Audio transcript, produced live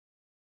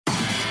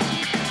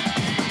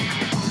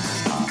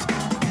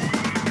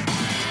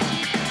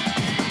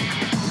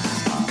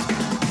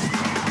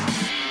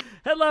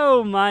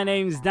Hello, my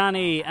name's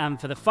Danny, and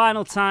for the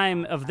final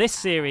time of this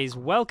series,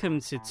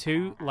 welcome to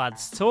Two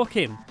Lads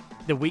Talking,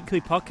 the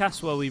weekly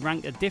podcast where we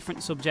rank a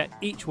different subject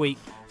each week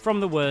from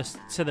the worst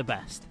to the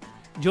best.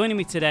 Joining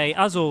me today,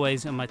 as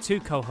always, are my two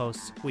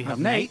co-hosts. We have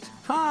Nate.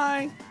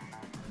 Hi.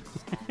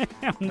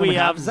 And we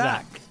have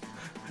Zach.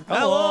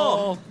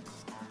 Hello.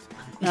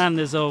 And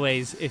as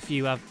always, if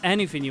you have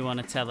anything you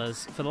want to tell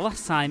us, for the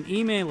last time,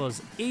 email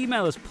us.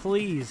 Email us,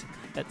 please,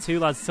 at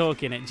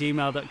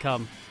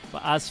twoladstalking@gmail.com.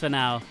 But as for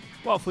now,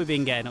 what have we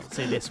been getting up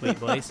to this week,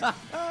 boys?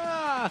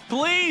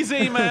 Please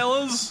email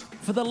us.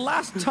 For the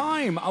last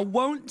time, I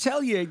won't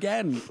tell you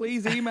again.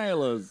 Please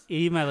email us.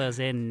 Email us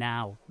in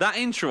now. That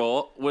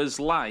intro was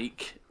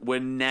like we're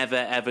never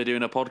ever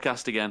doing a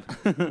podcast again.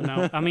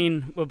 No, I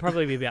mean, we'll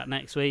probably be back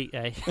next week,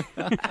 eh?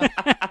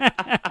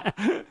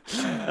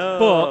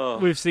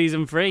 But with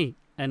season 3,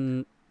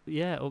 and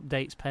yeah,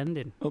 updates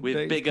pending.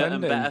 With bigger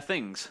and better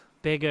things.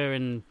 Bigger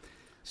and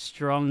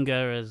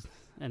stronger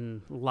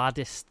and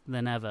laddest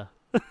than ever.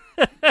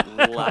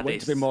 Can't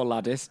wait to be more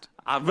laddist.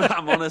 I'm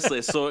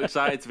honestly so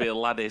excited to be a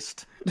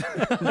laddist. Is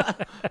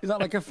that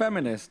like a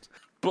feminist?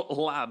 But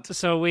lad.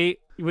 So we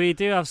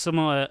do have some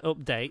more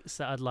updates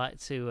that I'd like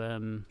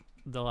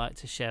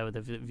to share with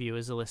the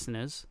viewers, the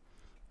listeners,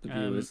 The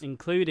viewers,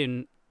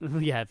 including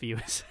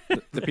viewers,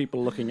 the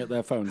people looking at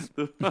their phones.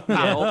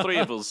 All three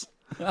of us.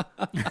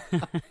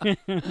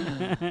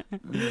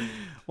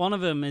 One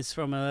of them is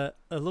from a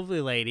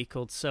lovely lady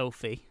called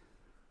Sophie,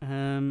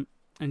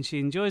 and she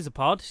enjoys the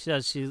pod. She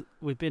says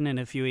we've been in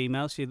a few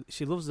emails.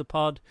 She loves the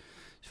pod.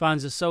 She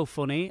finds us so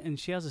funny, and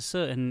she has a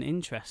certain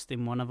interest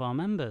in one of our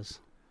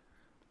members.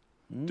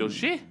 Does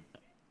she?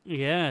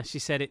 Yeah, she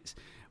said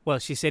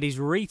he's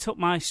right up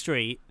my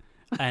street,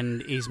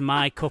 and he's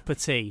my cup of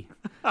tea.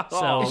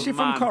 So, is she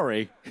from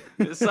Corrie?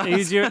 Who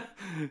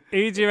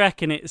do you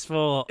reckon it's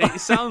for? It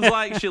sounds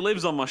like she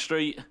lives on my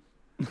street.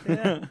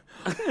 Yeah.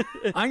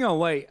 Hang on,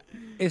 wait.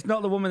 It's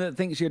not the woman that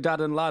thinks your dad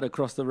and lad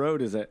across the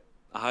road, is it?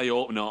 I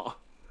hope not.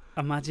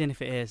 Imagine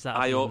if it is.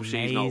 I hope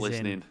amazing. she's not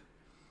listening.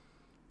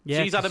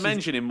 Yeah, she's had a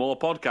mention in more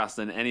podcasts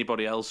than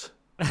anybody else.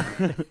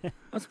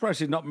 I'm surprised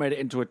she's not made it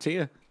into a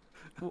tier.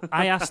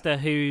 I asked her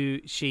where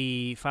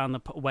she found the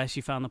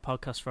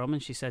podcast from,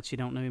 and she said she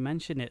don't know who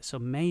mentioned it. So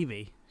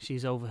maybe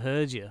she's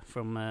overheard you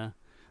from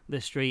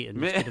the street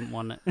and just didn't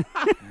want it.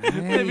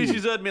 Maybe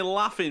she's heard me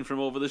laughing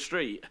from over the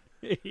street.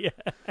 Yeah.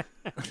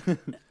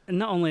 And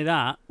not only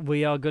that,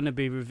 we are going to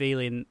be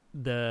revealing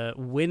the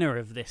winner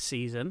of this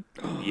season.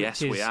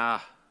 Yes, we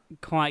are.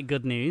 Quite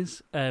good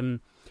news.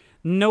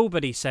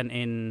 Nobody sent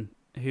in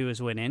who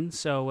was winning,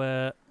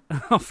 so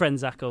our friend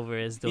Zach over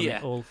here has done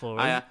it all for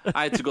us.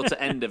 I had to go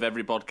to end of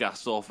every podcast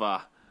so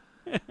far.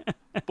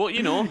 But,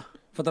 you know.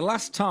 For the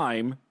last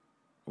time,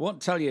 I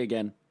won't tell you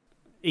again.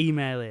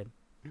 Email in.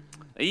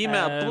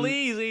 Email,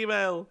 please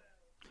email.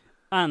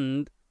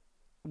 And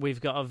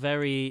we've got a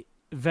very,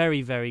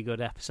 very, very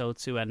good episode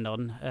to end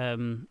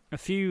on. A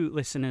few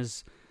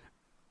listeners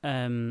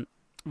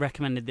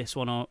recommended this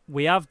one. Or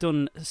we have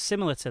done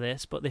similar to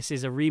this, but this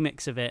is a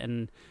remix of it,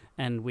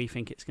 and we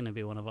think it's going to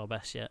be one of our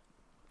best yet.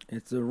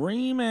 It's a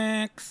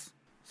remix.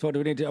 So what do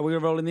we need to... Are we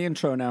rolling the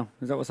intro now?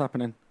 Is that what's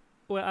happening?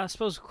 Well, I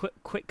suppose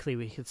quickly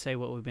we could say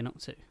what we've been up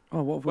to.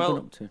 Oh, what have we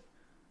been up to?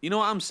 You know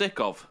what I'm sick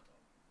of?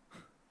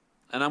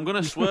 And I'm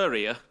going to swear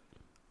here.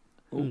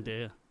 Oh,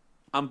 dear.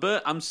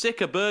 I'm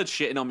sick of birds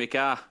shitting on my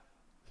car.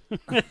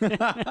 Do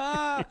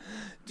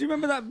you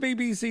remember that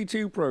BBC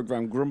Two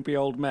programme, Grumpy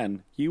Old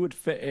Men? You would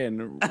fit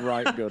in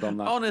right good on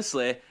that.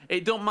 Honestly,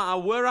 it don't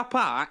matter where I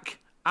park.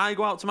 I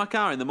go out to my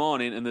car in the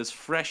morning and there's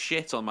fresh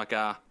shit on my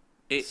car.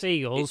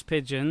 Seagulls,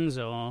 pigeons,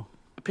 or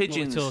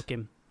pigeons. What are we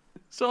talking?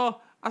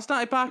 So I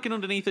started parking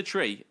underneath a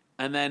tree,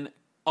 and then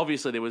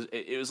obviously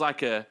it was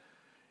like a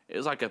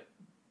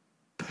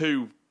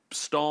poo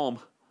storm,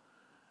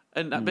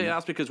 and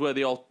that's because where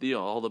all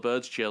the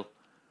birds chill.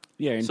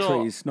 Yeah, in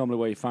trees, normally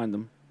where you find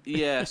them.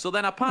 Yeah, so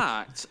then I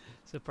parked,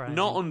 Surprising.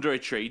 not under a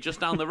tree, just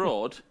down the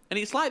road, and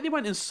it's like they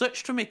went and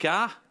searched for my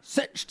car.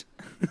 Searched?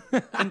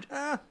 and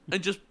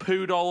just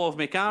pooed all over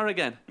my car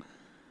again.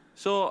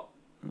 So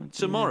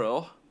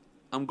tomorrow,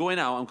 I'm going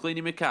out, I'm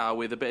cleaning my car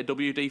with a bit of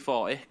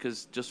WD-40,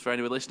 because just for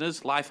any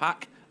listeners, life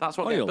hack, that's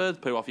what gets bird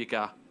poo off your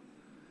car.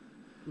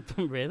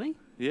 Really?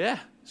 Yeah.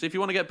 So if you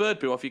want to get bird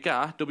poo off your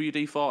car,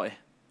 WD-40.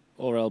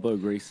 Or elbow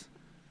grease.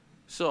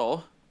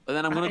 So, and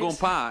then I'm going to go and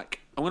park.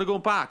 I'm going to go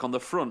and park on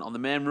the front, on the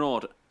main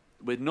road,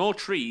 with no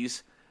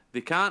trees. They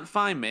can't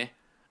find me.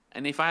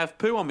 And if I have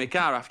poo on my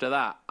car after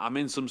that, I'm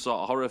in some sort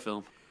of horror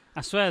film.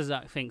 I swear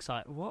Zach thinks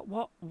like,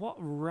 what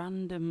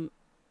random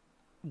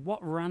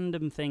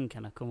thing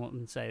can I come up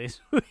and say this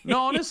week? No,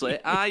 honestly,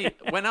 I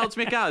went out to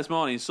my car this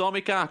morning, saw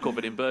my car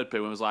covered in bird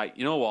poo, and was like,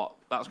 you know what?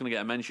 That's going to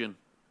get a mention.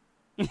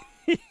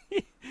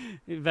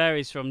 It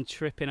varies from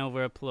tripping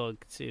over a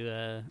plug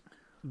to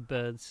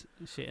birds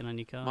shitting on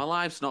your car. My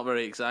life's not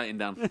very exciting,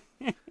 Dan.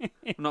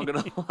 I'm not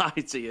going to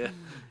lie to you.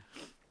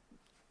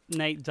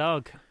 Nate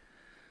Dogg.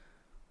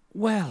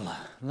 Well,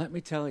 let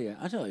me tell you,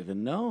 I don't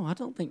even know. I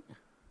don't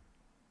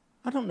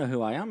know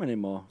who I am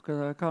anymore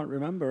because I can't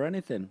remember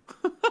anything.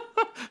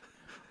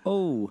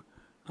 Oh,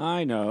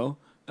 I know.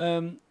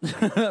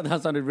 That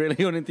sounded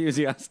really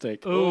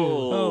unenthusiastic.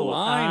 Oh,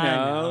 I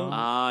know.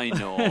 I I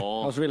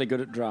know. was really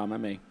good at drama,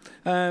 me.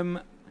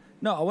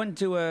 No, I went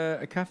to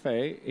a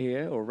cafe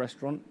here, or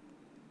restaurant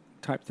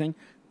type thing,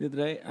 the other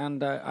day,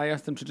 and I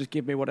asked them to just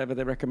give me whatever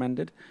they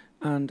recommended,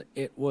 and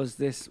it was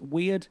this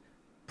weird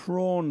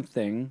prawn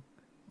thing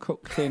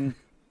cooked in,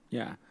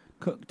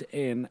 cooked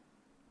in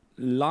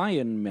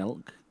lion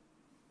milk.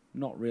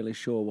 Not really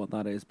sure what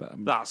that is, but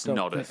That's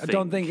not a thing. I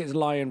don't think it's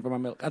lion from a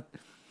milk.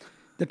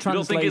 The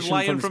don't think it's translation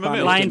lion from a Spanish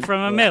milk? Lion didn't from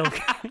a work.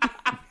 milk.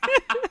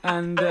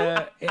 And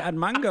it had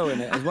mango in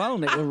it as well,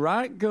 and it was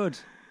right good.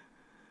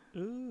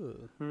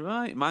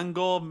 Right,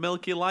 mango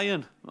milky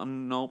lion.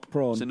 Nope.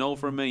 Prawn. It's a no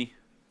from me.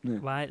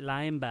 White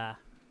lion bar.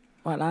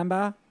 White lion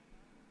bar.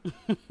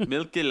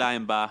 Milky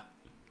lion bar.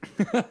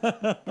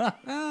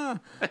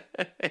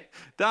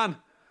 Dan,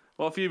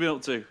 what have you been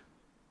up to?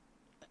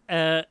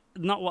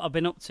 Not what I've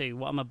been up to,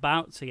 what I'm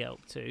about to get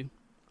up to.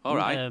 All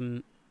right.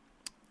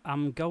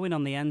 I'm going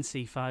on the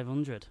NC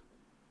 500.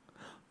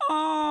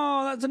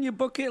 Oh, that's on your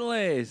bucket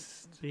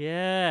list.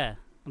 Yeah,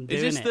 I'm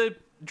doing Is this it. the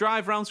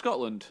drive round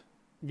Scotland?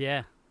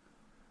 Yeah,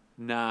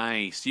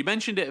 Nice. You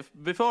mentioned it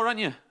before,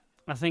 hadn't you?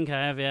 I think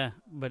I have. Yeah,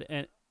 but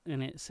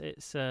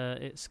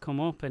it's come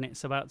up and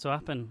it's about to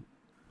happen.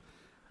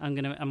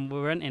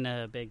 We're renting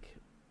a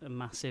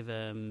massive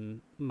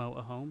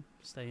motorhome,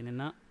 staying in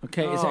that.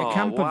 Okay, is it a Oh,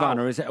 camper wow. van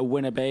or is it a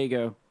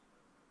Winnebago?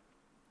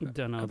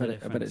 Don't know I the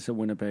bet difference. it's a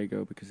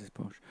Winnebago because it's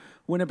posh.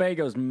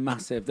 Winnebago's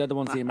massive. They're the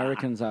ones the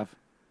Americans have.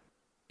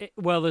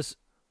 Well, there's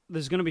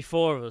going to be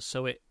 4 of us,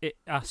 so it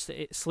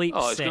sleeps.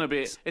 Oh, it's 6. going to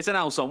be. It's an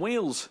house on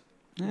wheels.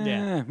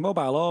 Yeah.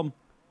 Mobile home.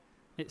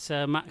 It's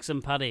Max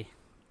and Paddy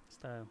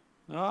style.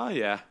 Oh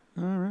yeah.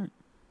 All right.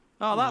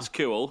 Oh, that's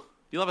cool.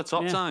 You'll have a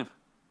top Yeah. time.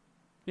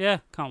 Yeah,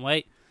 can't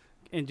wait.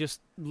 And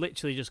just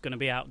literally just going to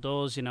be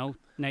outdoors,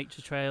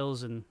 nature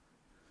trails and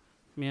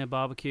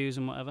barbecues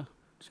and whatever.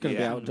 It's going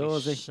to Yeah. be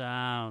outdoorsy.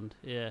 Sound.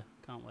 Yeah,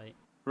 can't wait.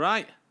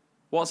 Right.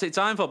 What's it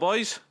time for,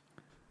 boys?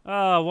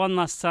 Oh, one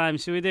last time.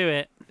 Should we do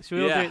it? Should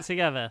we all Yeah. do it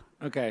together?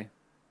 Okay.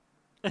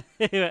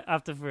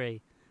 After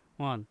 3.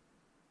 1,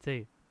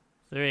 2,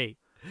 3.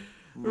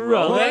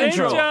 Roll the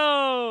intro.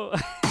 intro!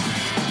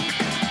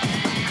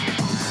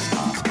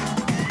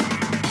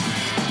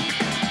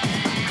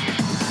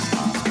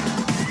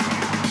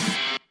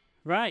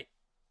 Right.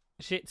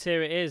 Shit,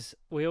 here it is.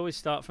 We always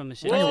start from the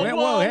shit. Whoa, Hey,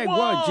 whoa, hey,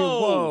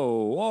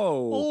 whoa.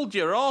 whoa. Hold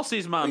your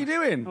horses, What are you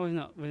man. doing?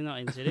 Oh, we've not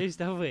introduced,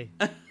 have we?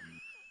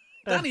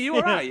 Danny, you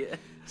all right?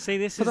 See,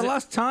 this For is the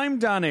last time,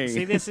 Danny.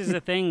 See, this is the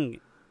thing.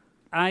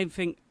 I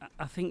think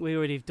we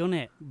already have done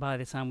it by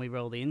the time we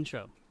roll the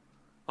intro.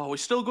 Oh, we're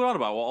still going on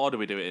about what order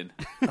we do it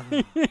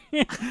in.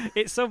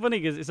 It's so funny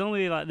because it's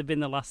only been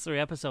the last 3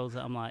 episodes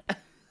that I'm like,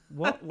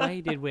 what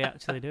way did we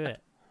actually do it?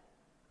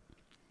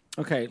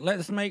 Okay,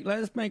 let's make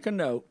a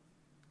note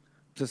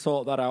to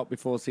sort that out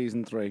before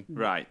season 3.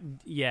 Right.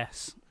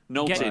 Yes.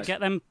 Noted. Get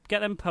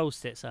them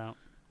post-its out.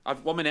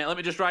 1 minute. Let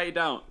me just write it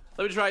down.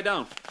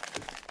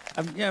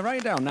 Yeah,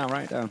 write it down now.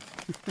 Write it down.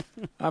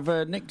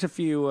 I've nicked a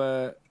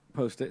few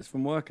post-its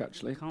from work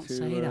actually. Can't to,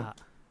 say that.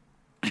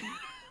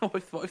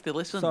 What if they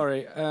listen?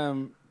 Sorry,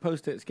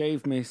 post-its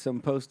gave me some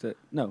post-it.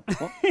 No,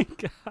 what?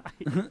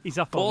 He's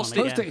off on one Post-it.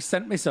 again. Post-it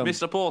sent me some.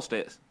 Mr.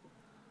 Post-it.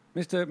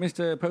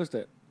 Mr.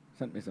 Post-it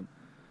sent me some.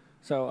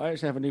 So I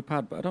actually have a new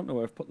pad, but I don't know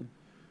where I've put them.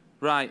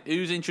 Right.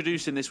 Who's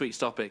introducing this week's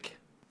topic?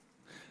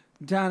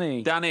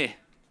 Danny. Danny.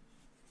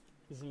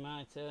 This is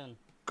my turn.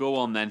 Go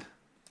on then.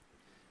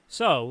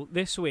 So,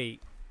 this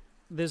week,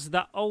 there's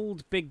that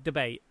old big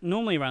debate,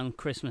 normally around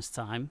Christmas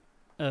time,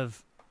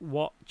 of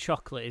what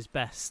chocolate is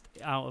best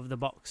out of the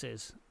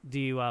boxes. Do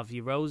you have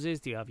your Roses?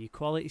 Do you have your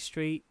Quality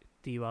Street?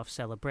 Do you have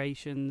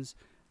Celebrations?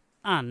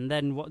 And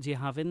then what do you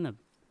have in them?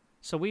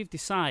 So we've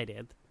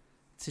decided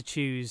to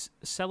choose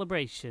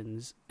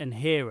Celebrations and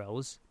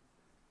Heroes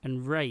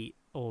and rate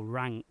or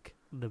rank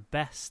the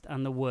best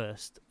and the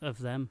worst of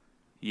them.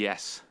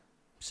 Yes.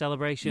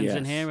 Celebrations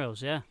and Yes.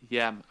 Heroes, yeah.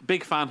 Yeah.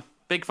 Big fan.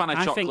 Big fan of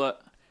I think- chocolate.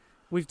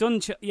 We've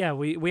done,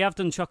 we have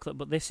done chocolate,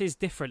 but this is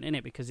different,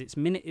 innit? Because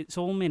it's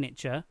all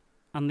miniature,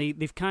 and they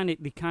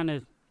kind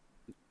of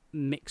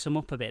mix them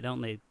up a bit,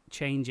 don't they?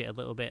 Change it a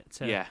little bit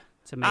to make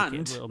And-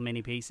 it little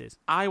mini pieces.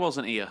 I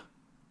wasn't here.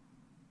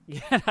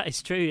 Yeah, that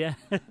is true. Yeah,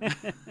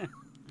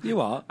 You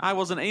are? I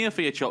wasn't here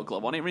for your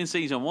chocolate one. It was in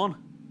season 1.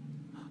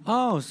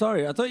 Oh,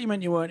 sorry. I thought you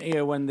meant you weren't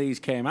here when these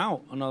came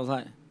out, and I was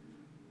like,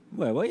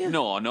 where were you?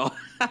 No. Yeah,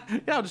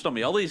 I'm just on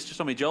my ollies, just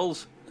on my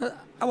Joels.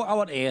 I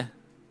want here.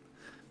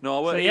 No,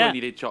 I weren't So, here yeah. when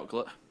you did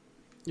chocolate.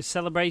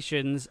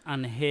 Celebrations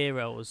and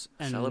Heroes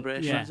and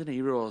Celebrations and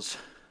heroes.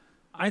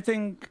 I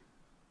think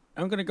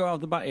I'm going to go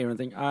out the bat here and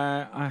think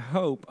I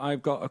hope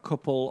I've got a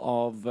couple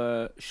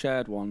of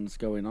shared ones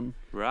going on.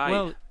 Right.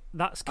 Well,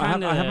 that's I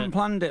kind of. haven't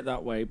planned it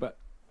that way, but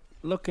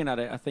looking at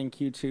it, I think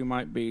you two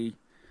might be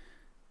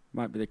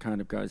the kind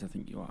of guys I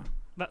think you are.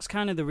 That's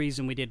kind of the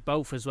reason we did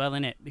both as well,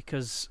 innit?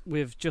 Because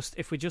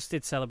if we just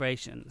did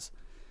Celebrations,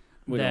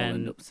 We'd all then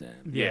end up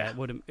saying. it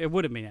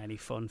wouldn't been any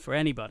fun for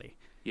anybody.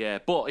 Yeah,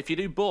 but if you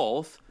do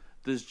both,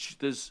 there's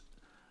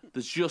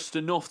just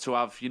enough to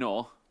have,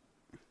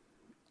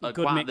 a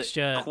good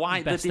mixture,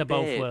 quite best the of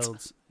both debate.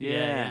 worlds.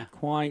 Yeah.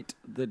 Quite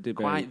the debate.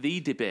 Quite the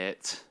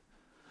debate.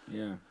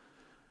 Yeah.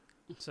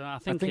 So I I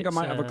think think I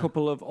might have a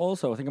couple of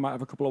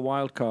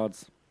wild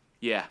cards.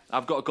 Yeah,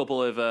 I've got a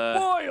couple of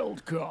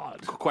Wild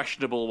card.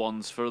 questionable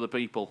ones for other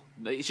people.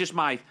 It's just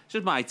my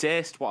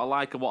taste, what I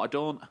like and what I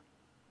don't.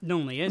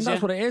 Normally is. And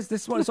that's what it is.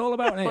 This is what it's all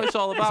about, isn't it? What it's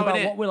all about, It's about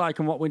innit? what we like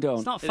and what we don't.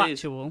 It's not It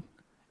is. factual.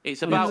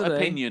 It's At the end about of the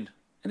day- opinion.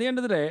 At the end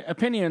of the day,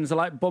 opinions are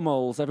like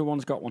bumholes.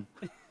 Everyone's got one.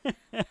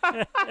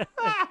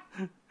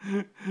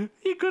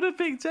 You could have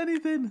picked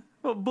anything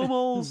but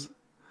bumholes.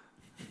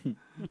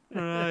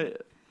 Right.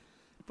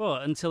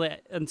 But until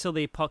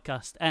the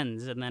podcast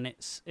ends, and then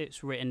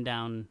it's written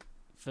down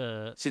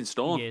for It's in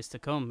stone. years to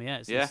come. Yeah,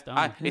 it's in Yeah.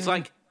 stone.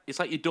 It's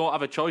like you don't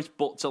have a choice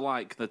but to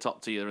like the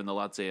top tier and the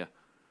lads here.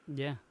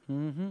 Yeah.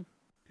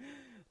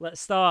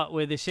 Let's start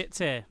with the shit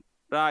tier.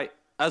 Right.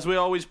 As we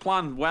always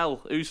plan. Well,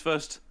 who's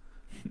first?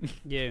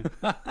 You.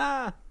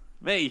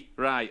 Me?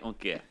 Right,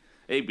 okay.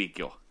 Here we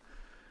go.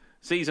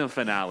 Season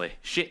finale.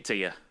 Shit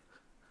tier.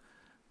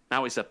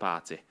 Now it's a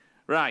party.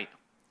 Right.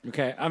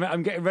 Okay,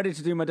 I'm getting ready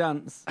to do my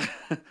dance.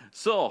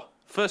 So,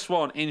 first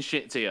one in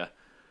shit tier.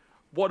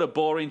 What a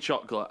boring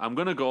chocolate. I'm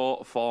going to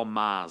go for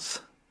Mars.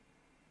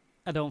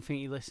 I don't think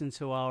you listened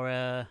to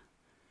our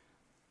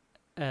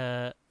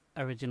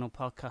original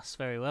podcast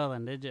very well,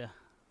 then, did you?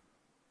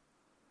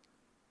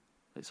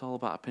 It's all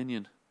about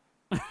opinion.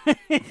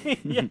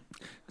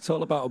 It's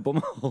all about a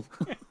bumhole.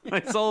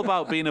 It's all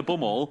about being a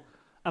bumhole.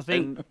 I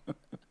think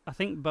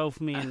both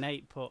me and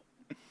Nate put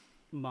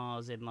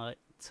Mars in like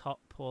top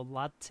or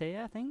lad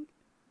tier. I think.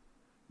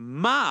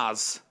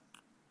 Mars?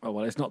 Oh,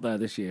 well, it's not there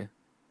this year.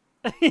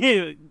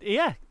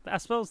 Yeah, I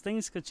suppose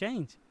things could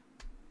change.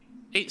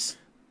 It's...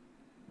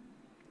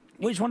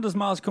 Which one does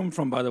Mars come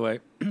from, by the way?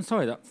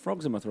 Sorry, that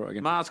frog's in my throat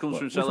again. Mars comes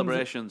from Which one's it?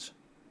 Celebrations.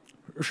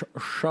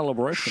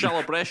 Celebration.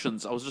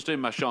 Celebrations. I was just doing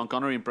my Sean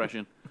Connery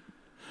impression.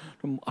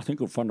 I think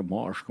a friend of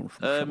Mars comes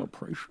from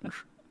celebrations.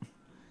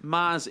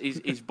 Mars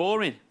is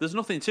boring. There's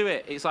nothing to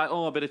it. It's like,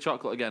 a bit of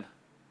chocolate again.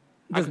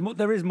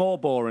 There is more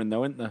boring,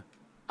 though, isn't there?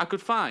 I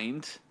could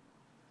find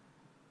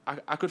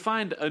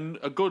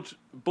a good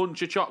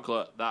bunch of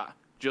chocolate that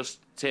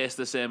just tastes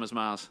the same as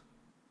Mars.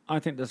 I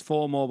think there's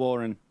 4 more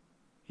boring.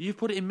 You've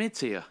put it in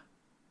mid-tier.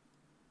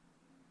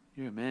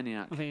 You're a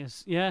maniac. I think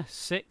it's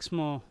 6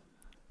 more.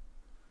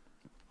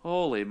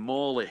 Holy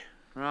moly.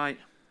 Right.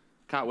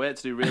 Can't wait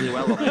to do really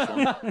well on this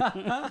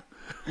one.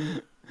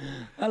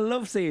 I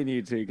love seeing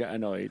you two get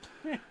annoyed.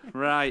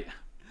 Right.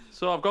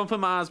 So I've gone for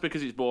Mars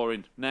because it's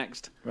boring.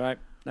 Next. Right,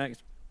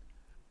 next.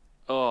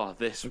 Oh,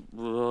 this...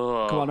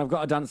 Ugh. Come on, I've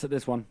got to dance at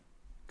this one.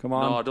 Come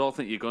on. No, I don't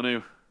think you're going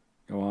to.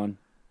 Go on.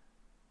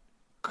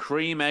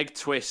 Cream egg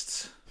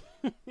twists.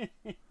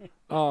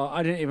 Oh,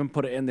 I didn't even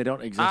put it in. They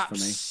don't exist for me.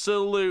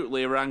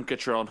 Absolutely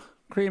rankatron.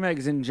 Cream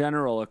eggs in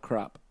general are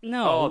crap.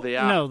 No, Oh, they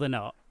are. No, they're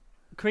not.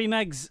 Cream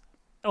eggs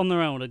on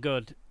their own are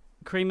good.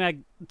 Cream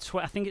egg,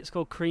 I think it's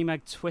called cream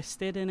egg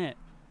twisted, innit?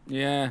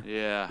 Yeah.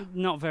 Yeah.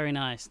 Not very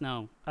nice.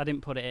 No, I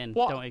didn't put it in.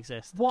 What? Don't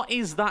exist. What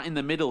is that in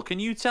the middle? Can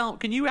you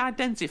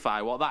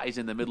identify what that is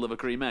in the middle of a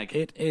cream egg?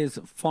 It is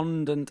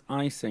fondant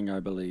icing, I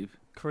believe.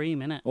 Cream,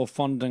 innit? Or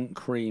fondant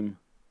cream.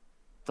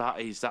 That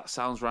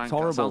sounds rank. It's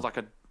horrible. That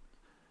sounds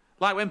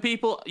like when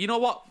people, you know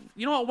what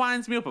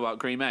winds me up about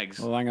cream eggs?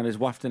 Oh, hang on, he's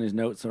wafting his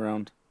notes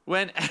around.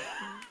 When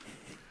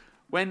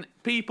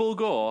people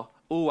go,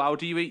 "Oh, how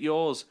do you eat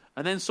yours?"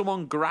 and then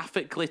someone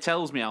graphically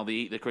tells me how they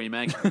eat the cream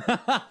egg.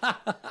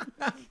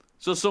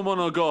 So someone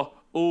will go,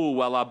 "Oh,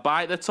 well, I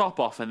bite the top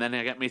off and then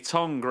I get my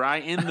tongue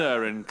right in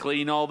there and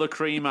clean all the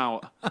cream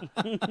out."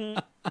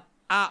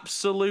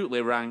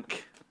 Absolutely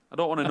rank. I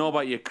don't want to know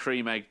about your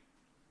cream egg.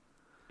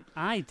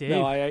 I do.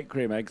 No, I ate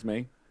cream eggs,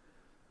 me.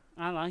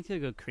 I like a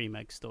good cream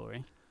egg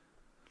story.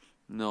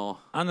 No.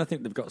 And I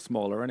think they've got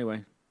smaller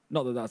anyway.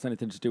 Not that that's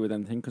anything to do with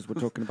anything, because we're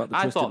talking about the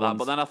I twisted thought that, ones.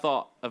 but then I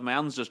thought of my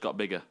hands just got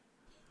bigger.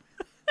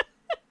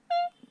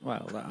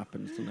 Well, that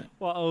happens, doesn't it?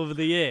 What, over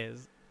the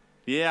years?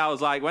 Yeah, I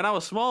was like, when I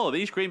was smaller,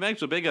 these cream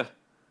eggs were bigger.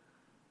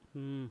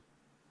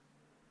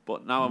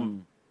 But now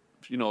I'm,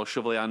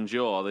 Chevalier and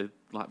Joe, they're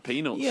like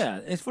peanuts. Yeah,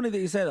 it's funny that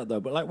you say that, though.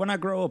 But like when I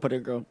grow up, I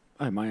don't go,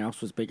 oh, my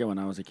house was bigger when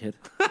I was a kid.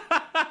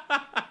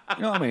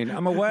 You know what I mean?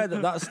 I'm aware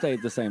that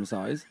stayed the same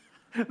size.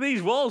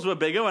 These walls were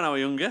bigger when I was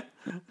younger.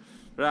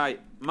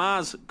 Right,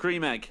 Mars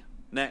cream egg.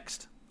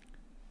 Next.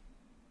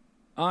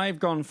 I've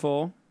gone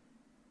for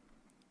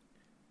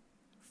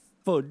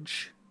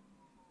fudge.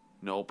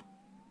 Nope.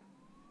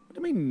 What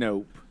do you mean,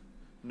 nope?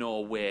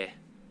 No way.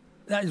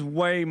 That is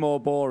way more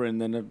boring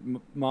than a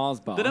Mars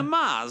bar. Did a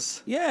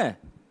Mars? Yeah.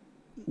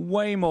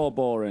 Way more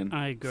boring.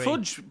 I agree.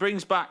 Fudge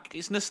brings back,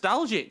 it's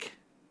nostalgic.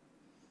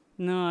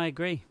 No, I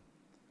agree.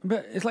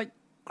 But it's like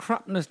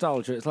crap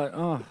nostalgia. It's like,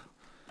 oh,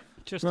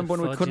 Just remember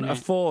when we couldn't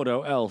afford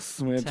or else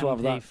and we had to have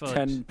 10p that fudge.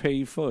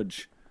 10p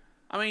fudge?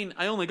 I mean,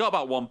 I only got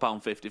about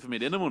 £1.50 for my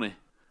dinner money.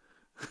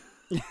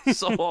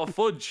 So what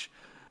fudge?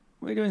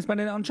 What are you doing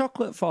spending it on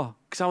chocolate for?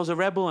 Because I was a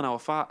rebel and I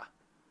was fat.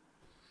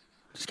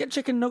 Just get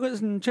chicken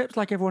nuggets and chips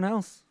like everyone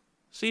else.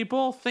 So you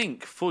both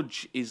think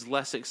fudge is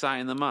less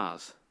exciting than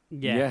Mars?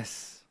 Yeah.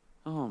 Yes.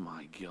 Oh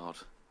my god.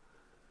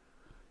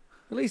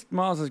 At least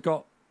Mars has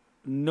got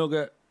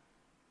nugget,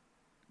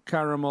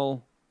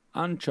 caramel,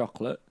 and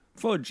chocolate.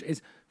 Fudge,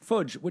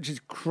 which is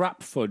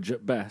crap fudge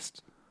at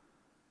best.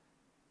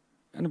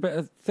 And a bit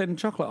of thin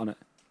chocolate on it.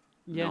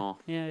 Yeah. No.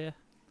 Yeah.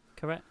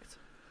 Correct.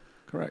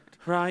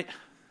 Right.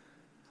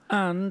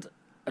 And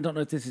I don't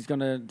know if this is going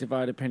to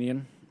divide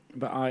opinion,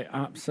 but I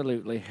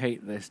absolutely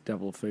hate this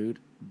devil food.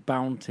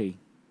 Bounty.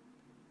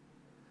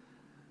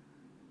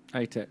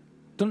 Hate it.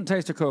 Doesn't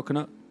taste of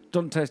coconut.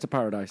 Doesn't taste of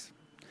paradise.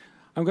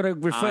 I'm going to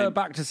refer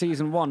back to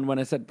season 1 when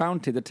I said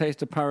Bounty, the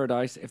taste of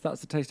paradise. If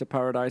that's the taste of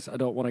paradise, I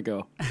don't want to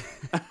go.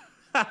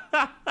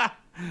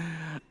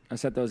 I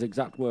said those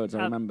exact words,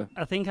 I remember.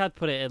 I think I'd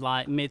put it at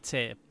like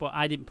mid-tier, but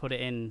I didn't put it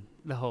in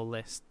the whole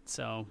list,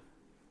 so...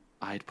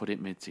 I'd put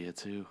it mid-tier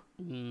too.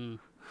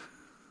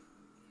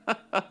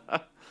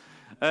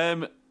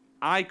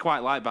 I quite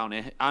like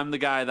Bounty. I'm the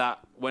guy that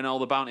when all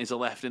the bounties are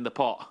left in the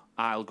pot,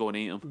 I'll go and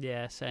eat them.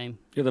 Yeah, same.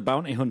 You're the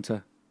bounty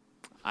hunter.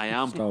 I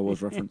am. Star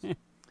Wars reference.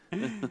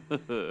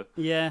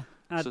 Yeah,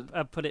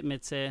 I'd put it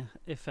mid-tier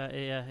if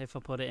I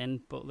put it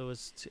in, but there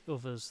was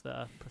others that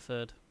I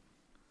preferred.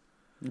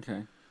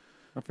 Okay.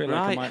 I feel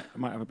like I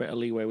might have a bit of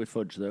leeway with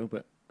fudge though,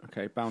 but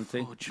okay,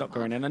 Bounty. Fudge, Not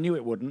going in. I knew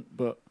it wouldn't,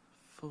 but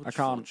Fudge, I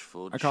can't.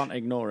 fudge. I can't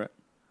ignore it.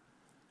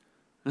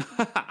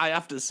 I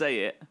have to say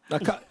it.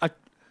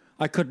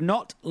 I could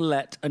not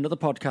let another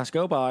podcast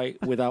go by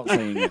without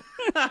saying it.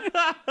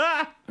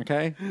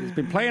 Okay? It's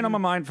been playing on my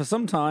mind for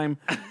some time.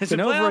 It's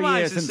been over a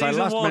year since I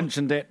last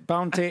mentioned it.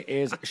 Bounty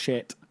is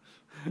shit.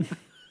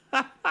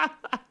 You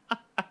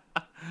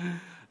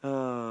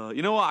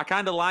know what? I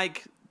kind of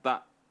like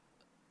that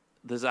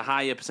there's a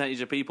higher percentage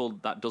of people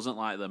that doesn't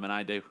like them, and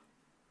I do.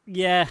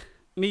 Yeah,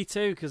 me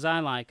too, because I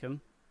like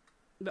them.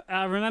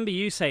 I remember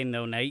you saying,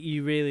 though, Nate,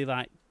 you really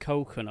like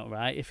coconut,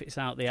 right? If it's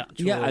out the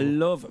actual... Yeah, I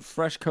love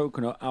fresh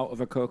coconut out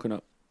of a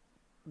coconut.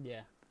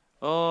 Yeah.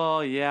 Oh,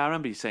 yeah, I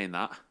remember you saying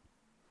that.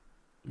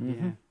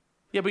 Mm-hmm.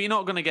 Yeah, but you're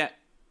not going to get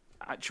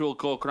actual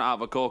coconut out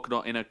of a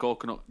coconut in a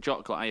coconut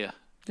chocolate, are you?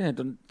 Yeah,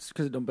 it's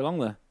because it don't belong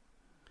there.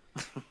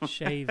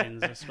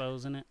 Shavings, I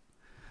suppose, isn't it?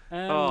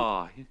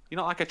 You're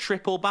not like a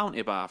triple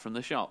Bounty bar from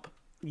the shop?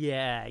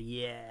 Yeah.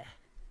 Yeah.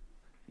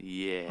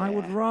 I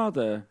would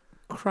rather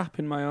crap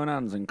in my own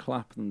hands and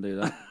clap than do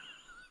that.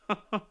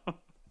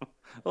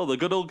 Oh, the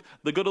good old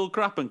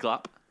crap and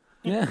clap.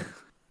 Yeah.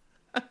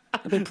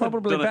 It'd be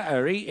probably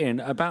better eating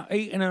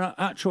an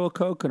actual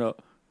coconut,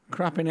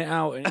 crapping it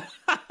out.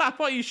 I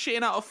thought you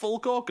shitting out a full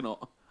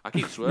coconut. I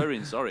keep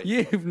swearing, sorry.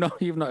 You've not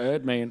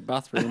heard me in the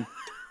bathroom.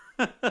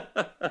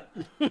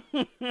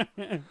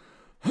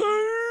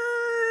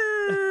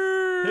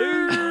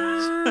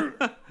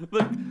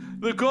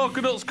 the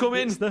coconuts come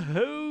in. It's the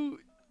who.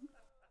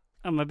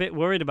 I'm a bit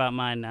worried about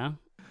mine now.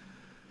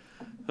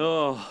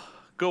 Oh,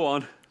 go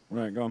on.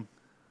 Right, go on.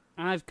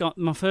 I've got...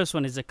 My first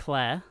one is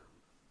Eclair.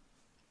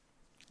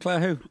 Claire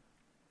who?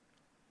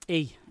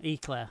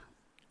 Eclair.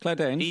 Claire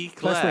Danes?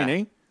 Eclair. Claire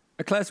Sweeney?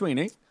 Claire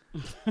Sweeney?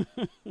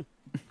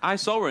 I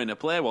saw her in a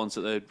play once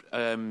at the,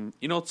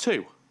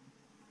 2,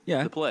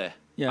 Yeah. the play.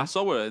 Yeah. I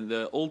saw her in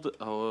the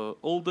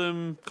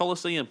Oldham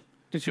Coliseum.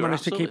 Did she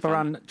manage to keep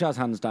her jazz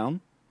hands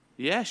down?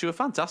 Yeah, she was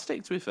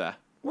fantastic, to be fair.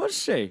 Was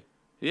she?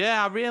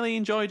 Yeah, I really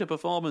enjoyed her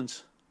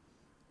performance.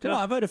 Do you know,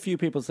 I've heard a few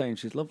people saying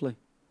she's lovely.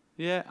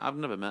 Yeah, I've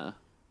never met her.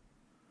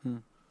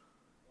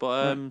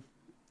 But,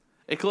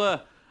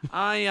 Eclair,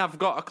 I have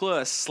got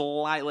Eclair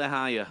slightly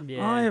higher.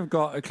 Yeah. I have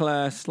got a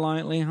Claire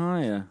slightly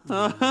higher.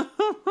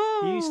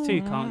 You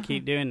two can't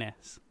keep doing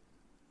this.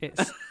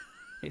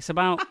 It's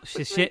about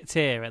shit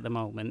tier at the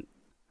moment.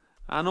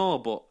 I know,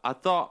 but I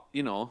thought,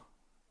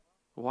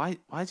 why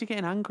is he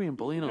getting angry and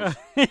bullying us?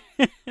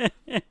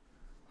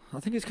 I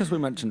think it's because we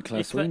mentioned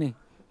Claire Sweeney.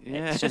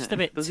 Yeah. It's just a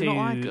bit Does too... he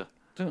not like her?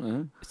 Don't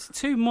know. It's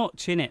too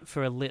much in it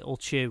for a little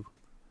chew.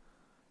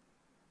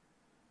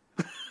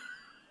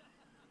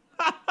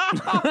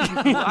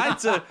 I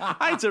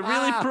had to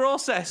really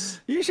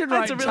process. You should I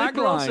write had to really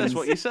process taglines.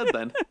 what you said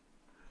then.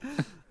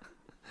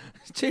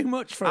 It's too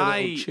much for a little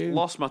I chew.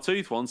 lost my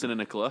tooth once in an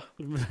Eclair.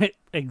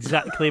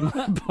 Exactly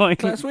my point.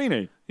 Claire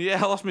Sweeney?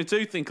 Yeah, I lost my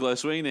tooth in Claire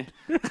Sweeney.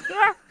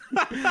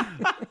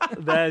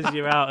 There's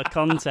your out of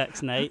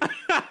context, Nate.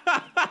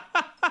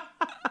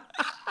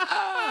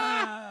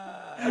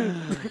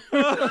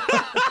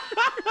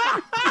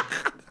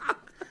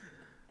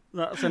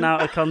 That's an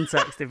out of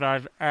context if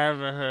I've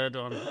ever heard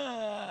one.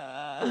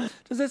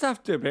 Does this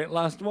have to be it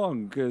last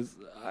one? Because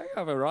I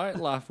have a right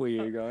laugh with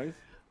you guys.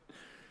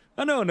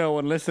 I know no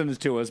one listens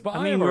to us, but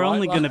I mean, have a we're right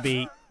only laugh. going to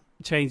be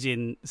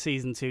changing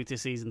season 2 to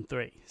season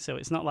 3, so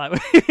it's not like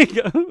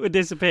we're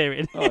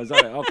disappearing. Oh, is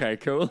that it? Okay,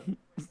 cool.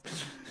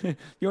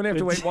 You only have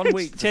to wait 1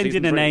 week.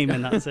 Changing a name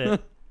and that's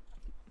it.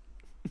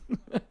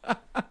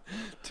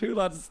 Three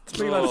lads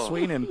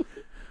sweening.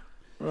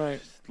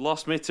 Right.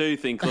 Lost my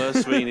tooth in Claire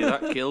Sweeney.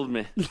 That killed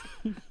me.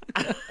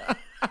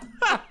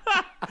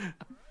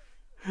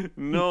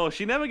 No,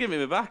 she never gave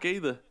me back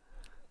either.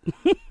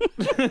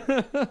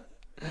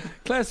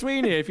 Claire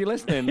Sweeney, if you're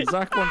listening,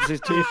 Zach wants his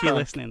tooth If you're back.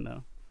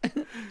 listening,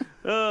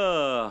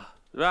 though.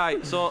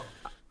 Right, so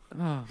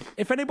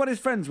If anybody's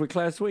friends with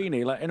Claire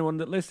Sweeney, like anyone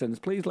that listens,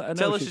 please let her know.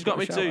 tell her she's got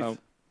me a tooth.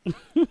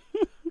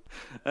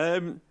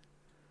 shout-out.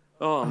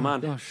 Oh, man.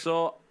 gosh.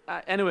 So,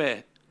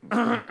 anyway.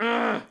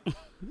 I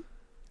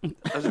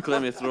just clear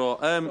my throat.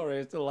 Sorry,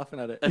 I'm still laughing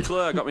at it.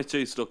 Eclair got me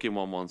tooth stuck in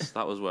one once.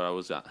 That was where I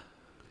was at.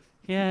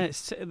 Yeah,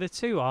 they're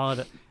too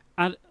hard.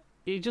 And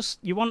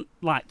you want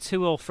like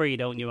 2 or 3,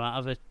 don't you, out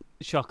of a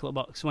chocolate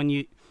box? When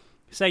you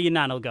say your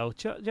nan will go,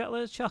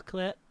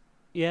 chocolate.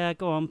 Yeah,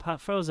 go on, Pat.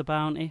 Throw us a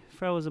Bounty.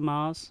 Throw us a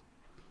Mars.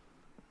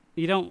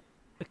 You don't.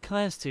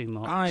 Eclair's too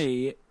much.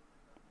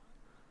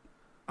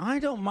 I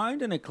don't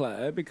mind an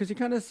eclair because you're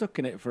kind of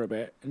sucking it for a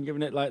bit and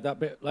giving it like that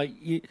bit. Like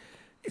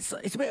it's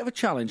a bit of a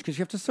challenge because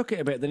you have to suck it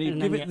a bit. Then you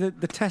give it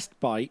the test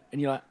bite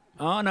and you're like,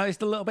 oh no, it's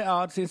a little bit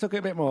hard. So you suck it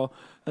a bit more,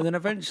 and then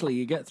eventually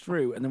you get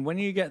through. And then when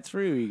you get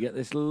through, you get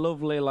this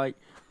lovely like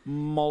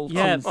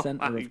molten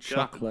centre of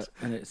chocolate,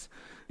 and it's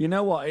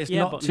what? It's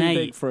not too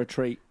big for a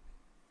treat.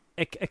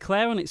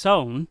 Eclair on its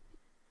own,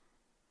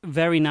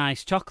 very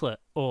nice chocolate,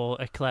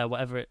 or eclair,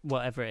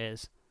 whatever it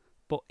is.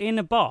 But in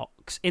the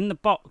box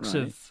Right.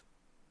 of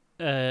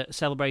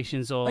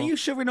celebrations, or Are you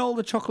shoving all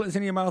the chocolates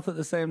in your mouth at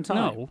the same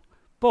time? no?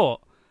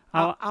 But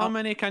How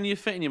many can you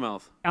fit in your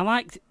mouth? I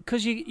liked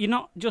because you're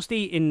not just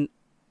eating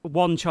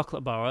one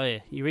chocolate bar, are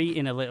you? You're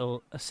eating a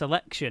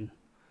selection.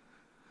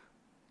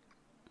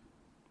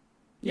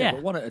 Yeah,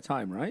 but one at a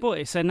time, right? But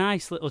it's a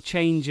nice little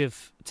change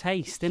of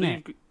taste, isn't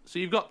it? So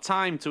you've got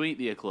time to eat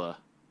the eclair.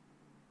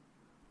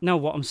 No,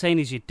 what I'm saying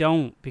is you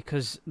don't,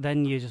 because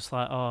then you're just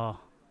like, oh.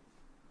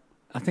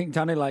 I think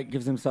Danny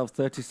gives himself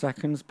 30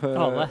 seconds per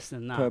less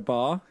than that. per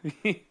bar.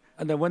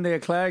 And then when the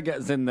eclair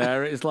gets in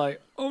there, it's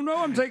like, oh no,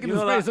 I'm taking the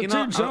space of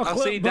 2 chocolate I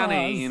see bars.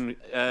 Danny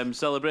in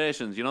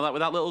celebrations. You know that with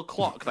that little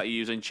clock that you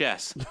use in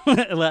chess.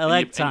 A little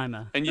egg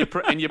timer. And you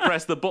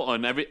press the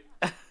button every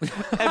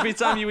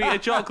time you eat a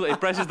chocolate. He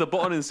presses the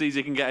button and sees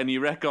he can get a new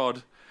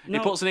record. No.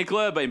 He puts an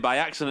eclair in by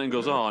accident and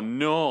goes, "Oh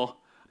no,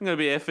 I'm going to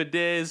be here for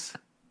days."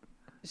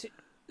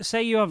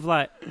 Say you have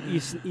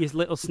your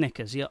little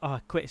Snickers.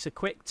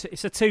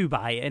 It's a 2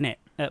 bite, isn't it?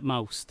 At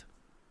most.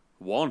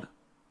 One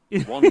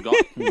got.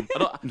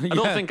 I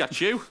don't think I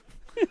chew.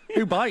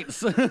 Who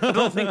bites? I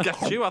don't think I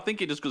chew. I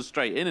think it just goes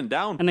straight in and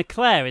down. An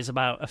eclair is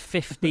about a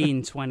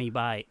 15-20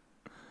 bite.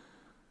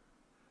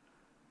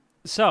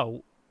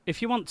 So,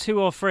 if you want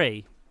 2 or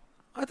 3,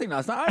 I think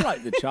that's I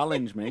like the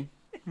challenge, me.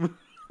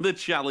 The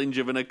challenge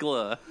of an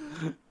eclair.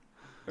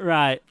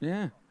 right,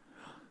 Yeah.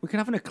 We can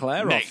have an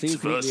eclair Nate off. See who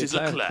can eat versus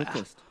the eclair.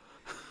 quickest.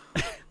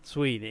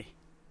 sweetie.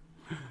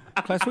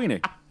 Claire Sweeney.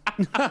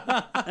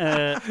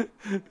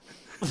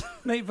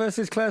 Nate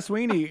versus Claire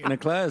Sweeney in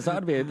eclairs.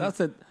 That's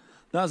a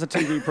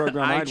TV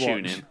program I I'd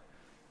tune watch.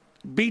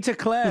 in. Beta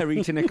Claire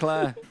eating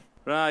eclair.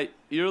 Right,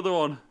 your other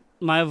one.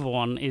 My other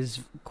one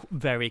is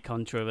very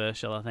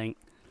controversial, I think.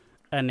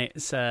 And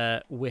it's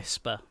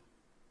Whisper.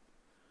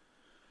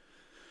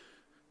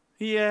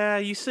 Yeah,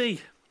 you see,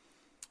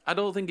 I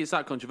don't think it's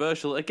that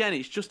controversial. Again,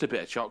 it's just a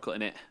bit of chocolate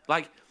in it.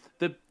 Like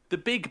the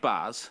big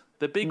bars,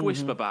 the big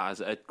Whisper bars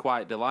are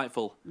quite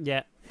delightful.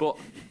 Yeah. But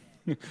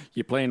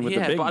You're playing with the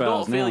big but I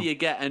bars don't feel now. you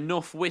get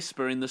enough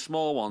Whisper in the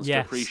small ones to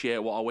Yes. appreciate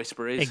what a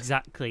Whisper is.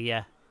 Exactly,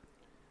 yeah.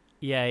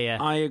 Yeah.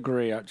 I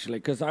agree, actually,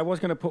 because I was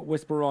going to put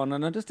Whisper on,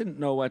 and I just didn't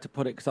know where to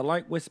put it, because I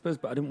like Whispers,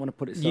 but I didn't want to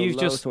put it so You've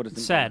low. just so it doesn't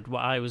said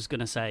what I was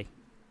going to say.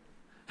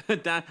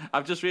 Dan,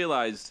 I've just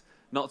realised,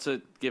 not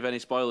to give any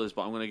spoilers,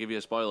 but I'm going to give you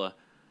a spoiler.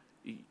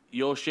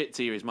 Your shit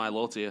tier is my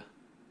low tier.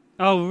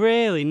 Oh,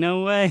 really?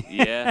 No way.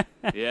 Yeah.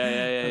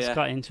 That's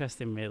quite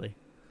interesting, really.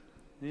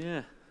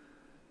 Yeah.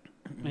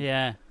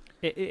 Yeah.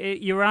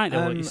 You're right,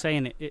 though, what you're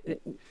saying.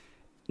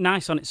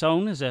 Nice on its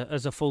own as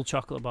a full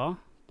chocolate bar,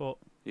 but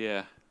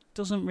Yeah.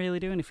 doesn't really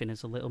do anything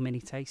as a little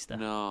mini taster.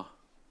 No,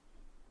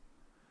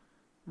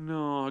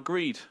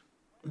 agreed.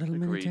 Little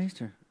mini Agreed.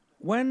 taster.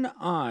 When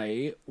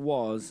I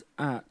was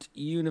at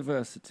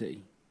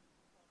university,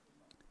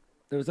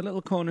 there was a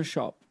little corner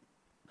shop,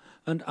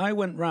 and I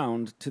went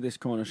round to this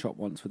corner shop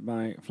once with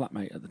my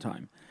flatmate at the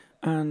time,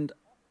 and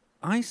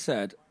I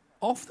said,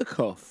 off the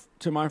cuff,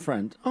 to my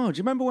friend, "Oh, do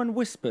you remember when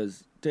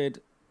Whispers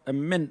did a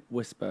mint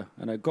Whisper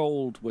and a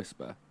gold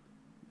Whisper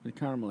with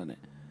caramel in it?"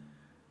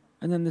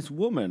 And then this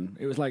woman,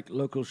 it was like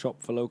local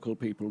shop for local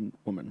people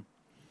woman,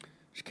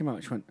 she came out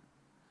and she went,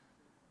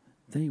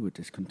 "They were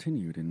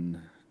discontinued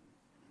in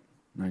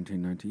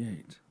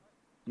 1998.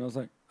 And I was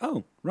like,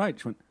 "Oh, right."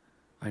 She went,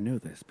 "I know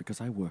this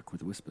because I work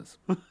with Whispers."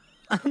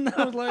 And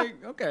I was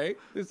like, okay,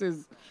 this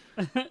is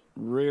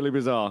really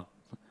bizarre.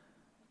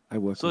 I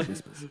work with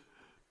Whispers.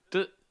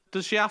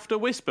 Does she have to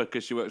whisper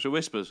because she works with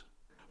Whispers?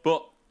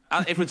 But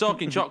if we're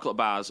talking chocolate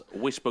bars,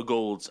 Whisper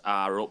Golds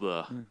are up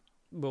there.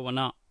 But we're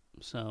not,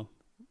 so...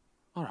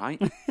 All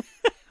right.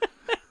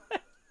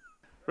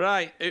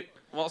 Right,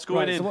 what's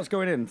going in? So what's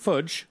going in?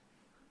 Fudge?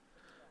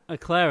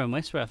 Eclair and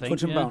Whisper, I think.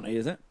 Fudge and yeah. Bounty,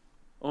 is it?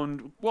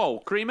 And whoa,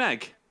 cream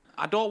egg.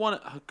 I don't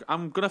want to.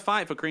 I'm gonna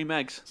fight for cream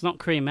eggs. It's not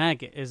cream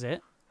egg, is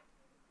it?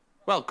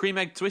 Well, cream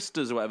egg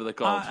twisters or whatever they're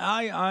called.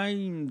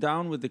 I'm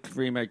down with the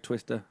cream egg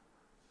twister.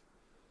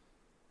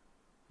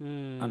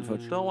 And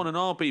fudge. Don't want to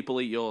know people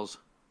eat yours.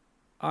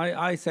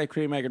 I say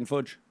cream egg and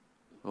fudge.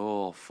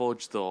 Oh,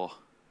 fudge though.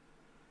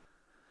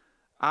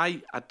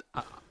 I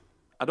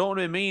don't want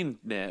to be mean,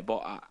 Nate,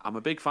 but I'm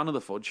a big fan of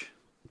the fudge.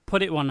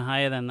 Put it one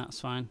higher, then that's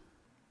fine.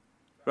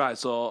 Right,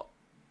 so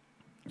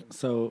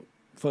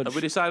Fudge. have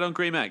we decided on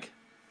cream egg?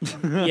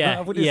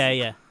 Yeah,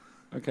 yeah.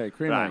 Okay,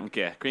 cream Right, egg.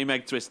 okay. Cream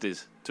egg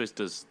twisters,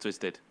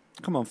 twisted.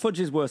 Come on, fudge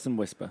is worse than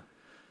Whisper.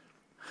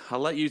 I'll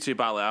let you two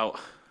battle it out.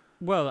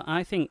 Well,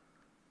 I think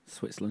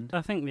Switzerland.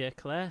 the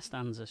eclair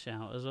stands a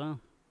shout as well.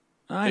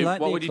 I like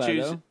What the would you eclair,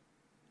 choose? though.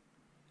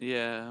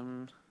 Yeah,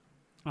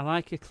 I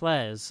like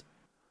eclairs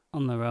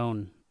on their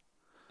own.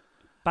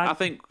 I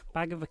think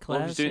bag of what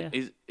eclairs. would you Yeah. do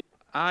is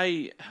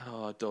I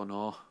don't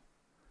know.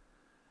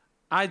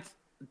 I'd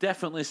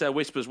definitely say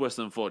Whisper's worse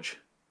than fudge.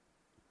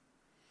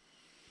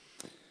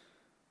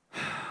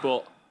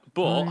 But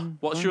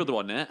what's your other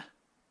one, Nate?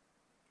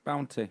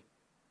 Bounty.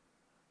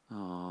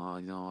 Oh,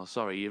 no,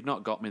 sorry, you've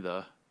not got me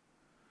there.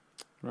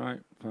 Right,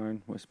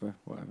 fine, Whisper,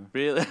 whatever.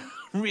 Really,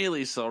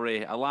 really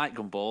sorry. I like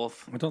them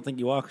both. I don't think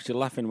you are because you're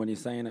laughing when you're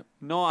saying it.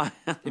 No,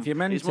 If you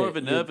meant it's more it, of a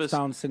you'd nervous.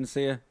 sound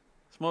sincere.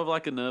 It's more of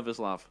like a nervous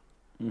laugh.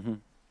 Mm-hmm.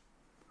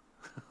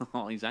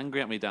 Oh, he's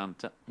angry at me, Dan.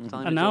 Tell him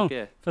I know. it's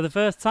okay. For the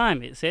first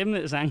time, it's him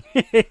that's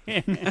angry.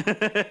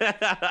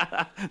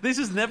 This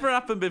has never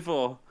happened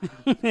before.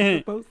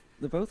 They're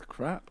both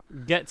crap.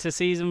 Get to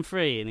season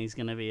 3 and he's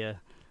going to be a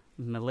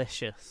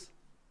malicious.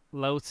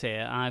 Low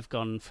tier, I've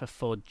gone for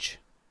fudge.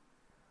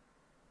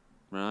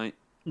 Right.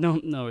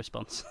 No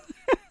response.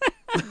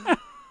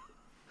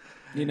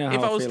 You know If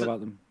how I I was feel to- about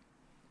them.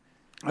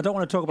 I don't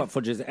want to talk about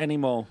fudges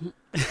anymore.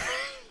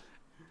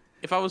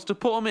 If I was to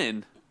put them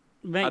in,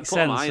 I'd Makes put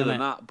them sense, higher doesn't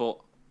than it? that, but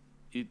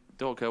you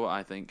don't care what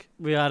I think.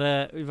 We've had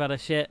a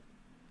shit,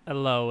 a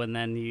low, and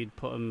then you'd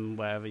put them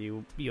wherever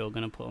you're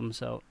going to put them.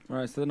 So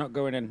Right, so they're not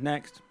going in.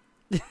 Next.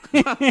 hey,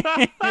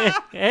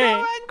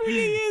 How angry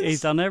he is!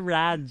 he's on a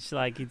raj,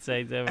 like he'd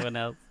say to everyone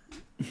else.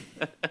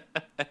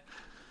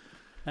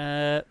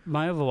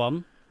 My other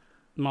one,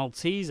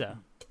 Malteser.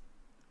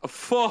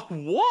 For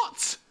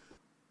what?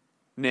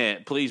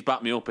 Nate, please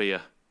back me up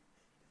here.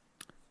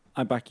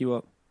 I back you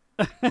up.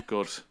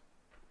 Good. Does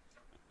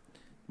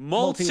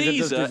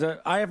Malteser. deserve,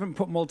 I haven't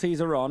put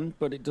Malteser on,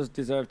 but it does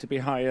deserve to be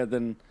higher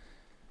than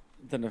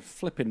a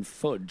flipping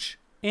fudge.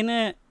 In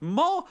a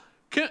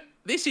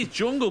This is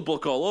Jungle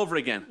Book all over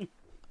again.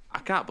 I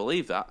can't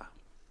believe that.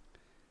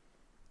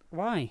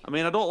 why? I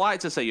mean, I don't like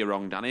to say you're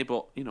wrong, Danny,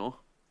 but, you know.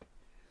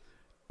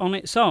 On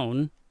its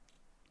own,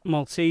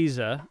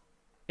 Malteser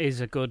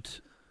is a good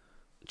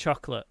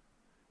chocolate.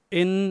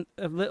 In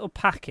a little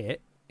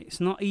packet, it's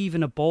not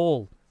even a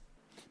ball.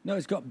 No,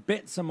 it's got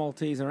bits of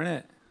Malteser in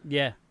it.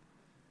 Yeah,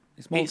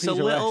 It's It's a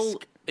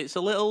Malteser-esque. it's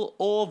a little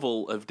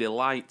oval of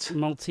delight.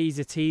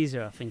 Malteser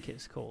teaser, I think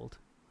it's called.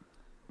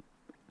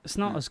 It's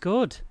not as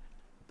good.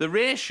 The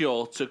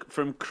ratio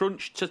from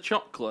crunch to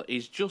chocolate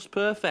is just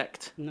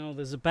perfect. No,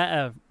 there's a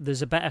better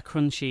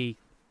crunchy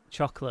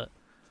chocolate.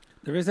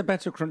 There is a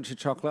better crunchy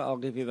chocolate, I'll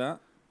give you that.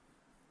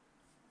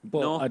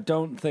 But No. I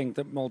don't think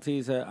that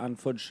Malteser and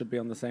fudge should be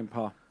on the same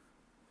par.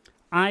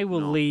 I will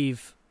No.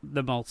 leave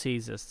the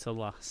Maltesers to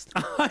last.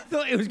 I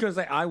thought he was going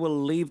to say, I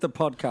will leave the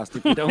podcast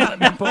if you don't let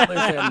me put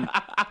this in.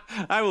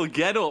 I will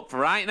get up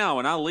right now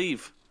and I'll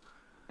leave.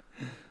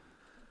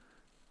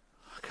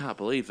 I can't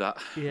believe that.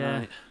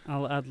 Yeah,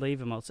 Right. I'd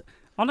leave a Malteser.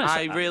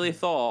 Honestly, I really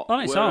thought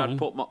on its where own- I'd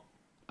put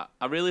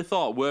I really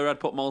thought where I'd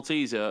put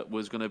Malteser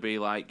was going to be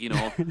like, you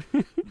know,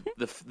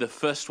 the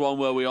first one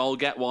where we all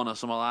get one or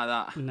something like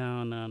that.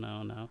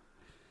 No.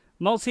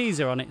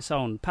 Malteser on its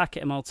own,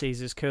 packet of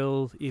Maltesers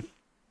cool.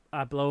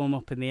 I blow them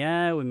up in the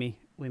air with me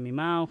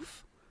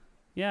mouth.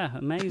 Yeah,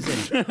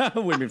 amazing.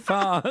 Women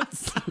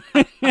farts.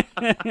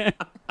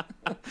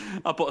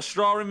 I put a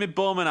straw in my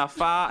bum and I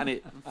fart and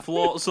it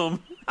floats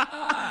them.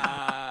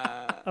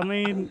 I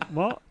mean,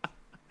 what?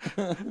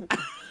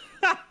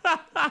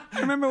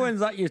 Remember when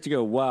Zach used to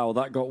go, wow,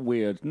 that got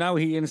weird. Now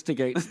he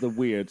instigates the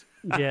weird.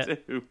 Yeah.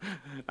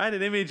 I had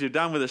an image of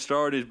Dan with a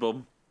straw in his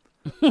bum.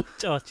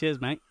 Oh, cheers,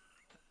 mate.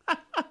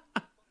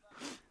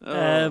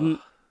 Oh.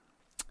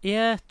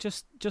 Yeah,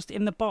 just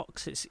in the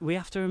box. We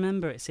have to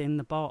remember it's in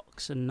the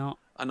box and not.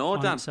 I know,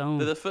 on Dan. its own.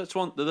 They're the first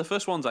one. They're the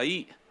first ones I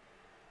eat.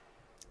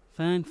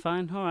 Fine.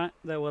 All right.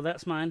 Well,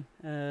 that's mine.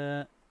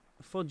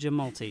 Fudge and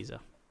Malteser.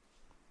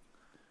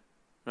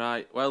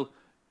 Right. Well,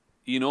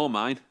 you know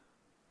mine.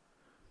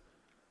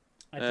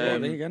 I There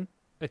do. you again.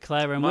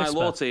 Eclair and My Whisper.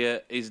 low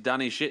tier is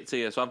Danny's shit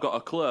tier, so I've got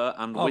a Claire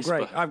and Oh, Whisper.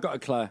 great. I've got a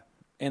Claire.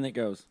 In it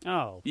goes.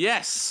 Oh,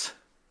 Yes.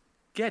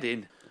 Get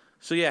in.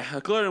 So yeah,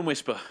 a Claire and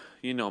Whisper.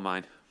 You know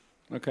mine.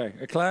 Okay,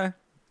 Eclair.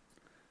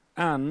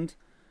 And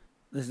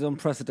this is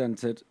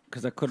unprecedented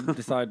because I couldn't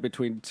decide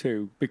between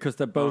two because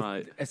they're both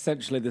Alright.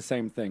 essentially the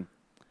same thing.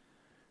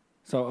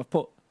 So I've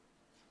put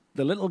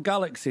the little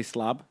Galaxy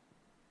slab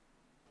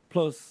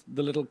plus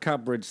the little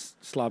Cadbury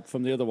slab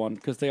from the other one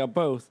because they are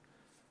both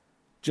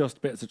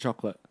just bits of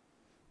chocolate.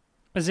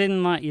 As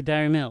in, like, your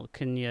Dairy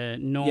Milk and your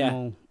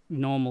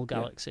normal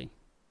Galaxy.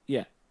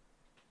 Yeah.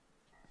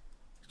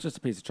 It's just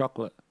a piece of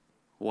chocolate.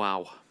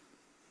 Wow.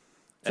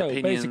 So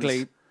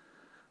basically,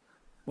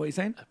 what are you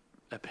saying?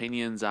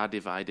 Opinions are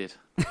divided.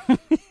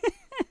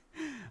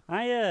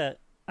 I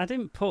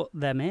didn't put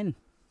them in.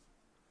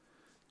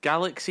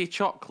 Galaxy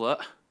chocolate.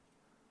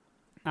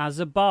 As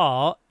a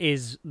bar,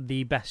 is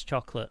the best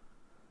chocolate.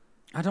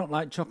 I don't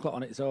like chocolate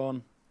on its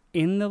own.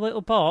 In the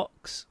little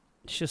box,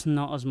 it's just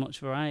not as much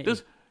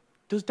variety.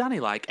 Does Danny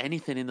like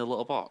anything in the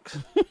little box?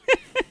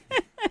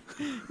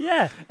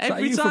 Yeah.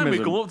 Every time we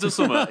come up to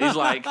summer, he's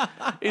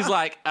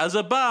like, as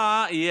a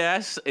bar,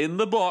 yes. In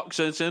the box,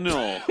 it's a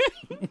no.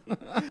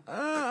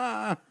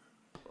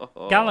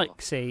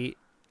 Galaxy.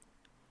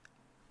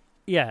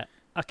 Yeah,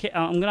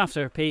 I'm gonna have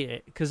to repeat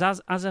it because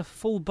as a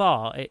full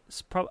bar,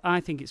 I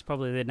think it's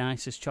probably the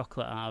nicest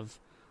chocolate out of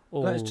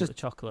all the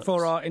chocolates.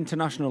 For our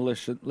international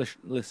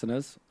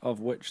listeners, of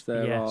which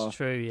there are it's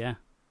true, yeah,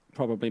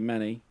 probably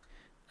many.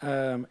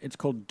 It's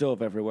called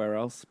Dove everywhere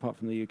else, apart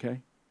from the UK.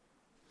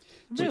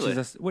 Really?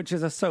 Which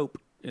is a soap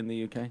in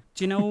the UK.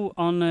 Do you know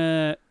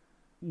on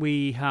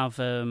we have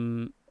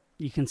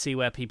you can see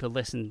where people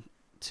listen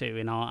to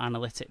in our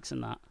analytics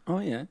and that. Oh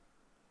yeah,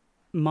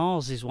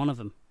 Mars is one of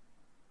them.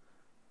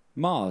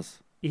 Mars.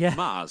 Yeah.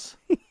 Mars.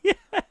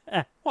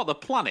 Yeah. What, the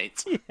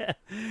planet? Yeah.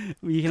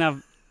 You can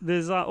have.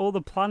 There's all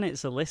the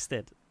planets are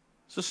listed.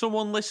 So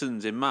someone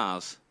listens in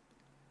Mars.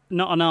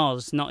 Not on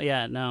ours, not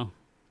yet. No.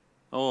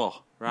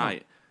 Oh,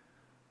 right.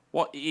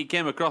 What you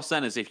came across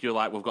then as if you're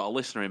like, we've got a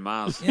listener in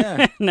Mars.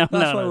 Yeah. No,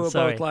 that's why we were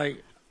sorry. both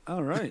like,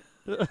 all right,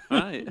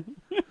 Right.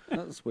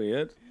 that's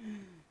weird.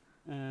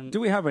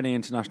 Do we have any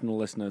international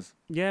listeners?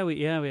 Yeah,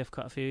 we have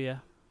quite a few. Yeah.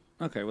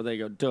 Okay, well there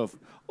you go, Dove.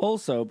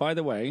 Also, by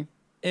the way,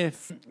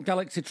 if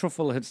Galaxy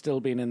Truffle had still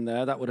been in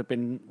there, that would have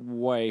been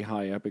way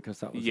higher because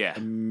that was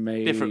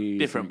amazing.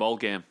 Different ball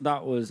game.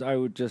 That was. I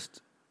would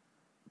just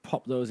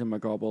pop those in my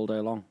gob all day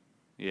long.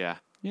 Yeah.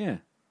 Yeah.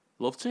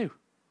 Love to.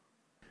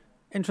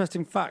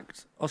 Interesting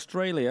fact: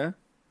 Australia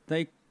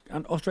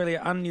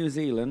and New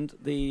Zealand,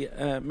 the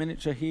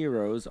miniature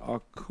heroes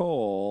are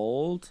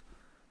called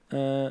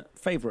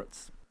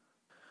favourites.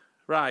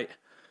 Right.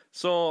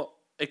 So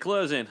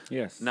Eclair's in.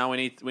 Yes. Now we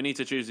need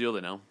to choose the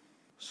other now.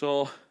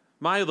 So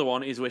my other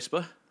one is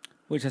Whisper.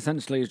 Which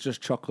essentially is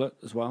just chocolate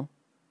as well.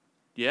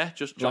 Yeah,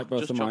 just Like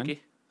both of mine.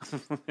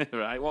 chocky.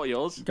 Right. What are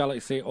yours?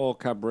 Galaxy or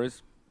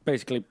Cadbury's,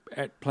 basically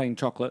plain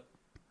chocolate.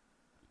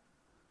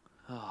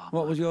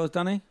 What was yours,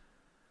 Danny?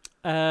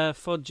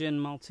 Fudge and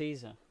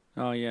Malteser.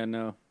 Oh yeah,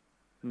 no.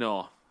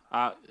 No.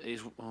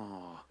 It's.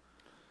 Oh.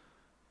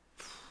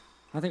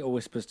 I think a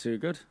Whisper's too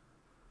good.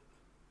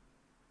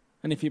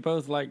 And if you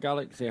both like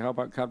Galaxy, how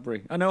about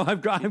Cadbury? I know I've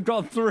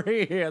got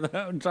three here that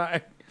I'm trying.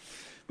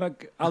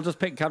 But I'll just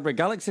pick Cadbury.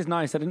 Galaxy's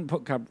nice. I didn't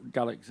put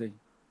Galaxy.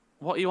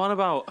 What are you on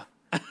about?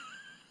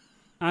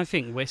 I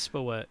think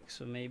Whisper works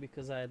for me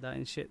because I had that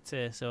in shit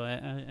tier, so I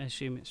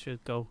assume it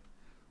should go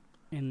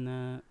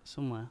in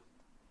somewhere.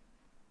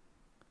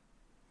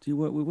 Do you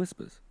work with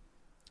Whispers?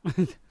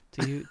 Do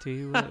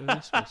you work with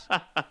Whispers?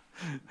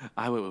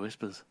 I work with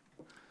Whispers.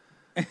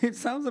 It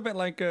sounds a bit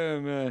like,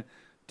 do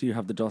you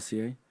have the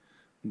dossier?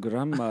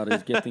 Grandma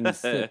is getting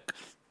sick.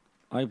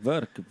 I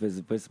work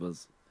with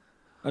Whispers.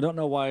 I don't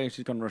know why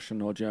she's gone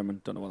Russian or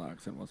German. Don't know what that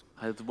accent was.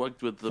 I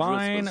worked with the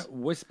Fine, Whispers.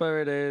 Whisper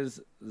it is.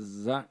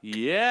 Zach.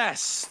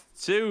 Yes!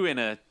 2 in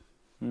a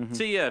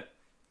tier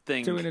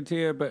thing. 2 in a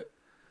tier, but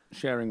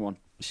sharing one.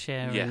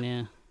 Sharing,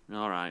 yeah.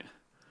 All right.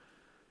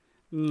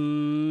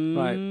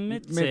 Right,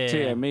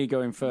 mid-tier, me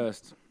going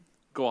first.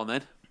 Go on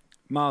then.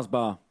 Mars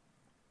Bar.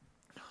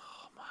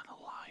 Oh, man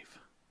alive.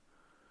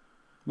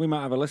 We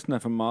might have a listener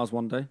from Mars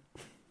one day.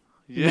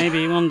 Yeah.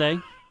 Maybe one day.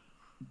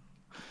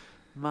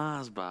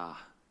 Mars Bar.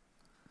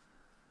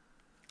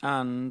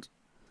 And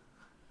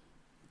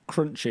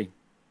Crunchy.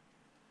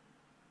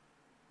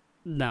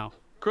 No.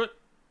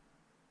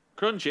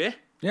 Crunchy?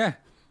 Yeah.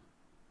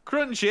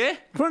 Crunchy?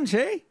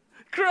 Crunchy?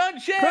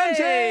 Crunchy! Crunchy!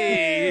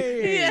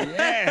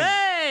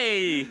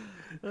 Yay!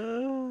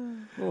 Oh,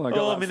 I Oh,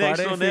 got my that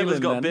next Friday door neighbour's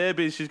feeling got then.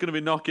 babies. She's going to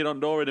be knocking on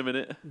door in a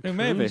minute. Who,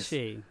 Mavis?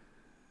 Crunchy.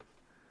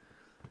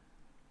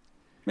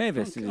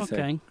 Mavis, did you say?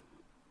 Okay.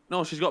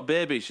 No, she's got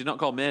babies. She's not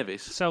called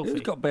Mavis. Sophie.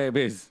 Who's got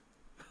babies?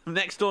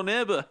 Next door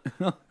neighbour.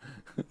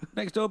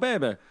 Next door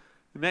baby?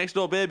 Next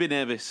door baby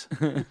Mavis.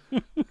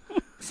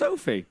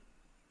 Sophie.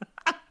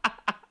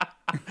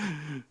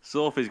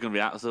 Sophie's going to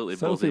be absolutely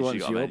Sophie buzzing. She wants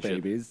got your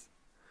mentioned. babies.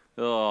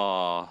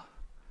 Oh.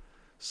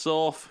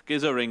 Soph,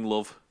 gives a ring,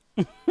 love.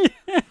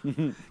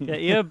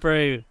 Get you a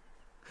brew.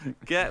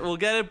 We'll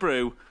get a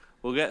brew.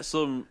 We'll get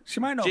some She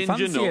might not ginger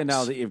fancy you nuts.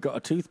 now that you've got a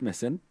tooth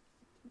missing.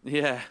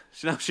 Yeah,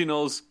 now she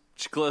knows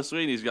Claire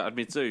Sweeney's got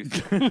me tooth.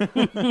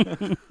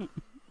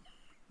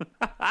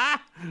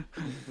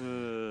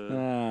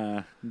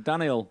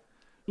 Daniel.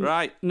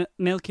 Right.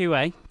 Milky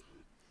Way.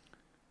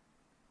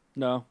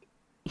 No.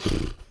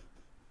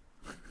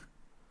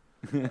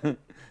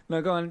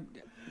 No, go on.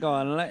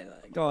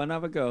 Go on,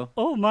 have a go.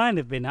 All mine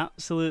have been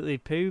absolutely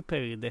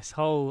poo-pooed this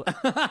whole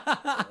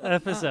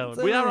episode.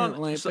 We are on.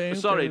 Like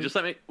Sorry, just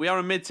let me. We are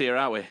on mid-tier,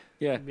 aren't we?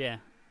 Yeah. Yeah.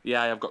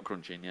 Yeah, I've got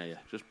crunch in. Yeah.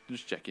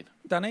 Just checking.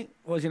 Danny,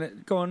 what's your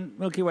Go on,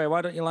 Milky Way.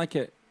 Why don't you like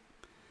it?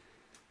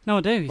 No,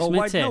 I do. It's Why,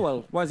 mid-tier.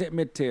 why is it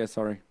mid-tier?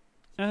 Sorry.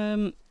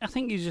 I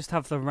think you just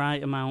have the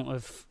right amount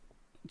of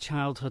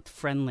childhood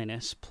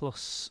friendliness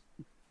plus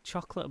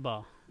chocolate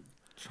bar.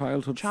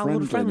 Childhood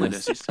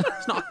friendliness. It's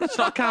not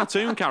a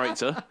cartoon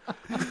character.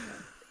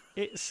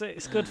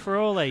 It's good for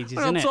all ages,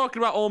 I'm isn't it?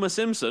 talking about Homer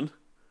Simpson.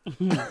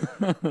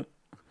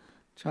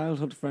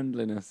 Childhood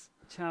friendliness.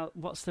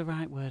 What's the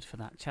right word for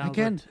that? Childhood.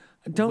 Again,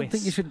 I don't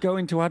think you wisp. should go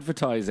into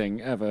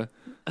advertising ever.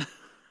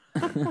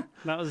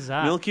 That was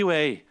that. Milky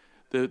Way,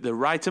 the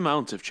right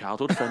amount of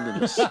childhood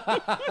friendliness.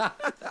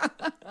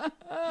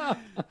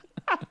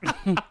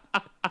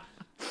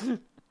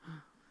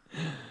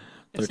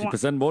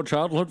 30% more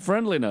childhood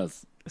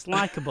friendliness. It's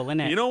likeable, isn't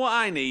it? You know what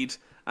I need?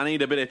 I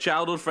need a bit of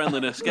childhood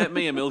friendliness. Get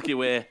me a Milky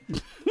Way.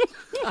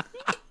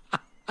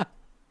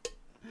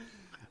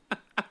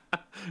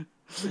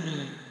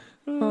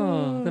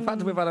 The fact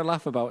that we've had a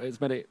laugh about it's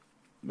made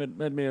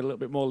me a little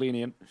bit more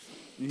lenient.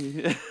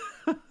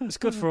 It's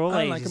good for all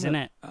ages, isn't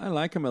it? I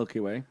like a Milky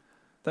Way.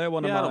 They're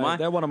one Yeah, I don't of my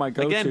mind. they're one of my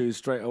go-tos Again.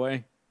 straight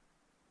away.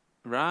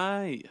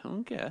 Right.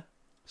 Okay.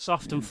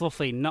 Soft and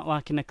fluffy, not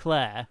like an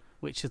eclair,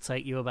 which should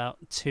take you about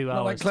 2 hours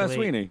Not like Claire to eat.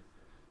 Sweeney.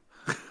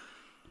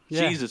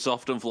 Yeah. She's a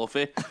soft and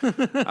fluffy.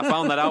 I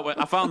found that out.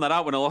 I found that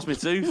out when I lost my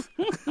tooth.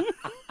 We've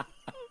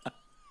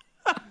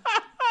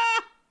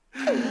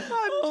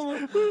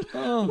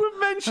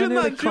mentioned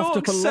nearly that coughed joke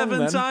up a lung 7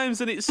 then.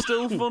 times and it's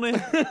still funny.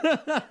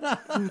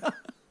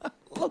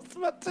 Lost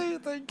my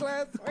tooth in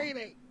Claire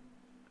Sweeney.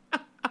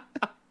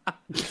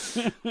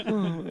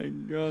 Oh my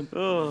god.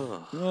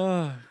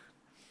 Oh.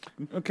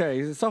 Okay,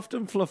 it's soft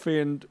and fluffy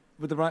and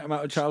with the right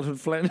amount of childhood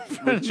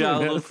With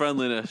childhood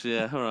friendliness,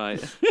 yeah, all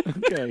right.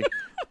 Okay.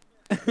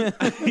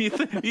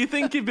 You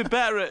think he'd be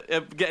better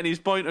at getting his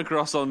point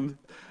across on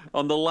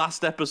the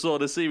last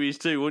episode of Series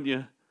 2, wouldn't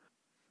you?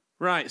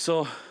 Right,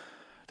 so,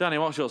 Danny,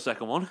 what's your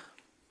second one?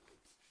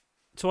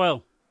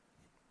 Twirl.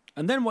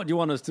 And then what do you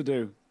want us to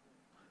do?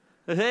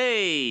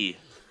 Hey!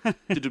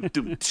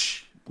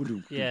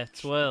 Yeah,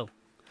 twirl.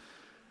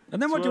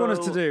 And then what do you want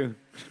us to do?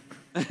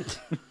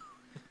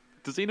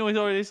 Does he know he's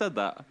already said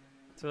that?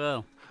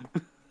 Twirl.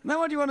 Now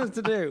what do you want us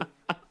to do?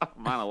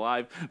 Man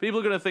alive. People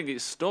are going to think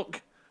it's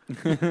stuck.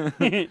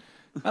 I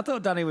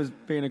thought Danny was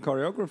being a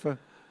choreographer.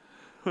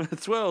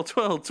 Twirl,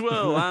 twirl,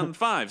 twirl, and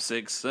 5,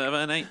 6,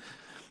 7, 8.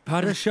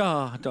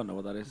 Padashah. I don't know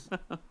what that is.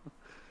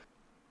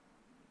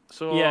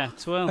 So, Yeah,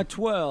 twirl. A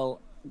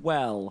twirl.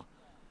 Well,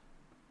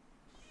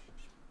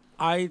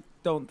 I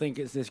don't think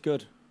it's this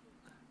good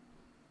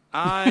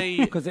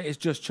because it is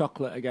just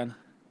chocolate again.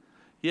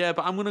 Yeah,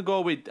 but I'm gonna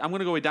go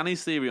with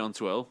Danny's theory on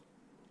twirl.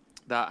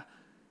 That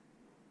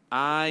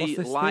I What's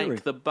this like theory?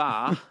 the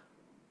bar.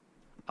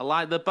 I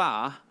like the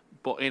bar,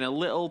 but in a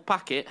little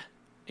packet,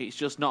 it's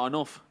just not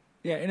enough.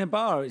 Yeah, in a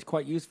bar, it's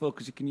quite useful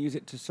because you can use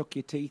it to suck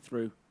your tea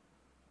through.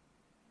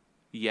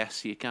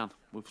 Yes, you can.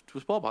 We've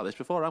spoke about this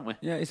before, haven't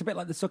we? Yeah, it's a bit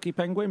like the sucky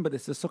penguin, but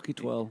it's a sucky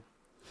twirl.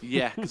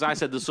 Yeah, because I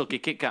said the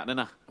sucky Kit Kat,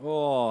 didn't I?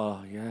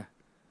 Oh, yeah.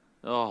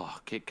 Oh,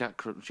 Kit Kat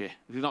crunchy.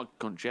 It's not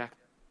crunchy.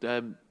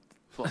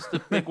 What's the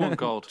big one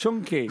called?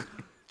 Chunky.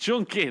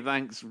 Chunky,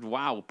 thanks.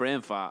 Wow,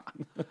 brain fart.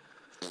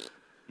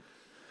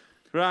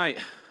 Right.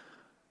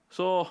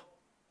 So,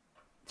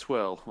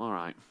 twirl. All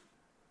right.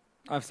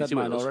 I've said see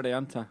what mine it does? already,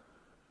 haven't I?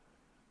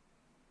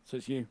 So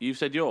it's you. You've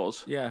said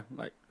yours. Yeah,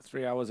 like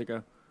 3 hours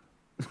ago.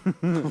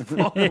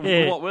 what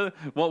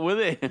were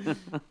they?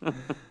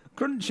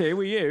 Crunchy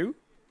were you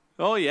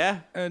Oh,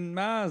 yeah. and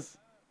Mars.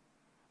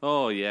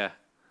 Oh, yeah.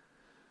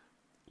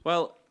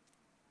 Well,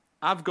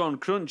 I've gone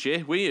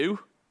crunchy. Were you?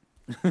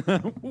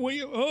 Were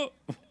you? Oh.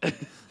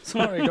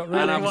 Sorry, got And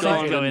really I've What's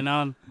gone- excited. going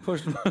on?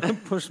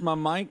 Pushed my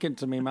mic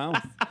into my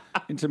mouth.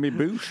 Into me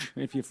bouche,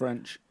 if you're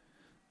French.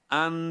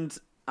 And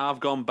I've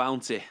gone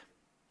bounty.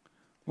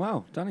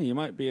 Wow, Danny, you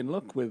might be in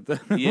luck with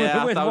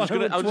Yeah, with I was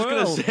one just with going to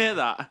twirl. say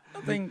that. I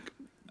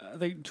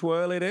think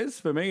twirl it is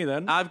for me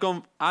then, I've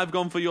gone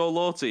for your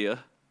low tier,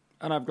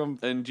 and I've gone.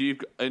 and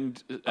you've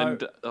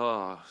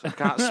oh, I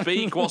can't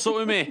speak. What's up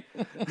with me?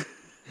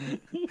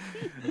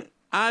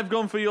 I've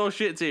gone for your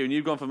shit tier, and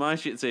you've gone for my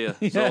shit tier.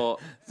 So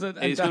and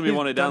it's going to be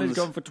one of Danny's Dan's.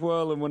 gone for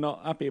twirl, and we're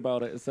not happy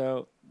about it.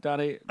 So,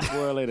 Danny,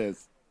 twirl it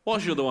is.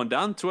 What's your other one,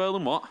 Dan? Twirl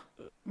and what?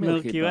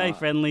 Milky Way, Bar.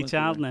 friendly Milky Way.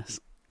 childness.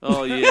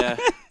 Oh yeah.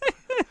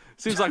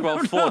 Seems like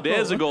about 4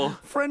 days ago.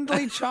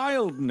 Friendly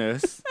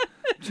childness,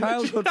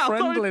 childhood I thought-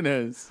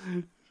 friendliness.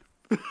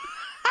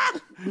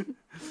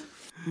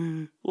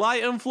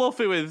 Light and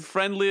fluffy with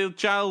friendly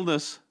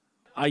childness.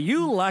 Are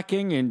you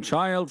lacking in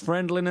child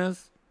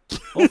friendliness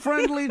or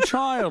friendly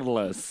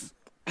childless?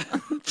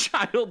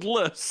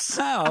 Childless.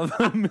 Have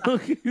a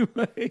Milky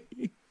Way.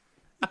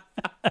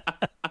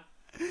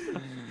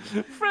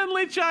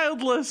 Friendly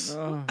childless.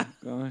 Oh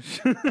gosh,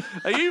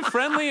 Are you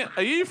friendly?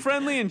 Are you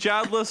friendly and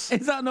childless?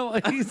 is that not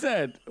what he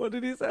said? What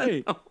did he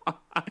say?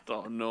 I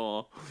don't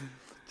know.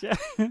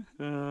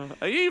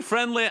 Are you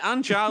friendly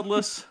and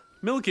childless?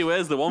 Milky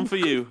Way's the one for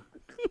you.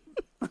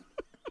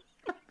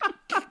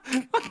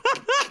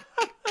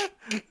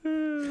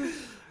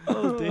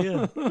 Oh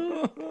dear.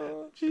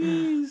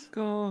 Jeez.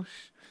 Gosh.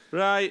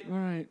 Right.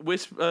 Right.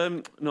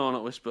 Whisper. No,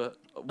 not whisper.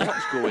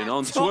 What's going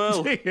on? Top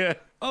Twirl. tier.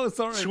 Oh,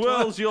 sorry.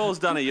 Twirl's yours,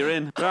 Danny. You're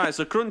in. Right.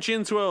 So crunchy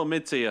and twirl,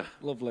 mid tier.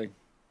 Lovely.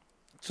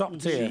 Top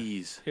tier.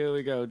 Jeez. Here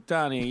we go.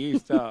 Danny, you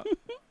start.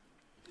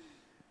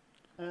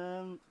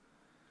 I've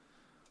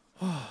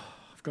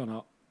gone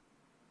up.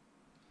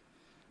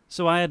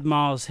 So I had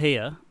Mars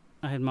here.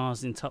 I had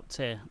Mars in top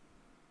tier.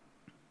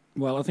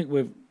 Well, I think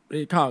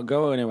it can't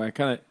go anywhere,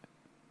 can it?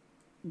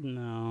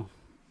 No.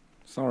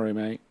 Sorry,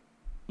 mate.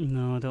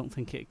 No, I don't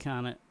think it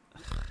can.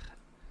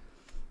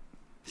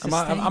 It's I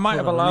a might have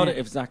staple, allowed isn't it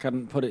if Zach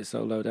hadn't put it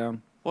so low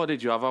down. What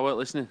did you have? I weren't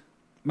listening.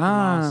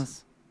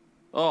 Mars.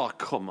 Oh,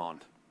 come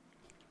on.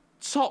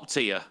 Top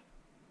tier.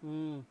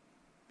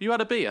 You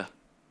had a beer?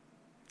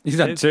 He's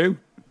had two.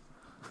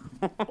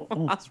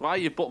 That's why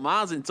you put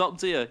Mars in top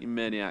tier, you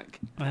maniac.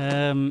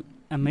 And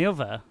my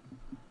other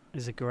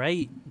is a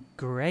great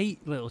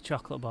little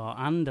chocolate bar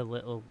and a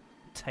little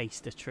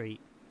taster treat.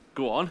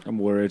 Go on. I'm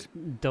worried.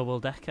 Double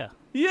decker.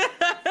 Yay!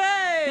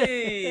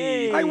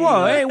 Hey,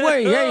 whoa, hey,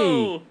 wait,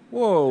 hey.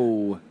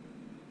 Whoa.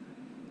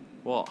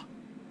 What?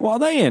 What are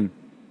they in?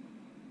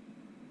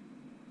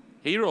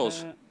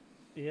 Heroes.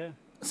 Yeah.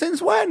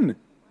 Since when?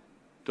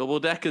 Double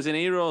deckers in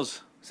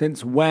Heroes.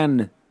 Since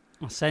when?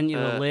 I sent you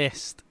a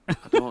list. I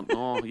don't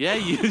know. Yeah,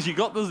 you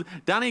got those.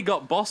 Danny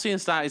got bossy and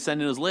started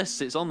sending us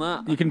lists. It's on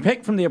that. You can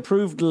pick from the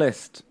approved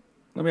list.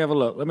 Let me have a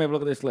look. Let me have a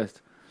look at this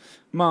list.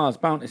 Mars,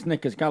 Bounty,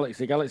 Snickers,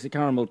 Galaxy, Galaxy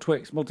Caramel,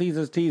 Twix,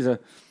 Maltesers, Teaser,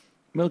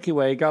 Milky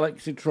Way,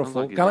 Galaxy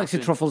Truffle. like Galaxy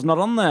laughing. Truffle's not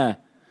on there.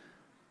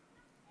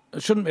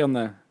 It shouldn't be on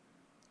there.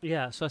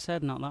 Yeah, so I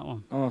said not that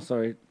one. Oh,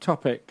 sorry.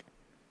 Topic.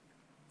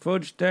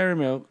 Fudge, Dairy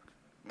Milk,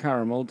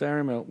 Caramel,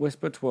 Dairy Milk,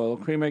 Whisper Twirl,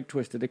 Cream Egg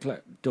Twisted,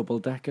 Double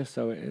Decker,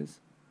 so it is.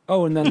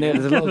 Oh, and then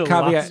there's a little The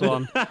caveat. last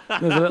one.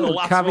 There's a little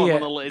last one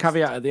on the list.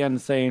 caveat at the end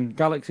saying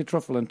Galaxy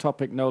Truffle and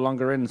Topic no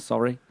longer in,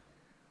 sorry.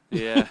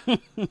 Yeah.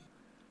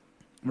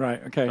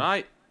 Right, okay.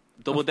 Right.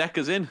 Double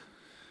deckers in.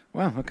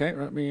 Wow, okay,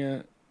 let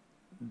me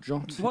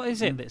jot. What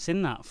is it that's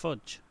in that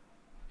fudge?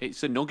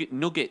 It's a nugget.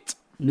 Nougat.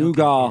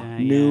 Nougat. Yeah,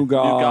 yeah.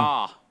 Nougat.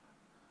 Nougat.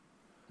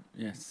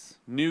 Yes.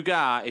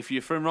 Nougat. If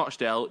you're from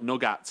Rochdale,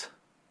 nougat.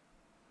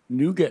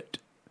 Nougat.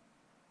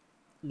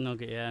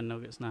 Nugget, yeah,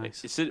 nugget's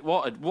nice.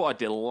 What a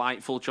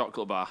delightful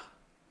chocolate bar.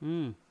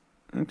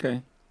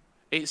 Okay.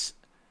 It's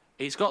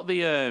got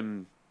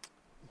the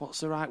what's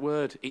the right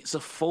word? It's a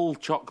full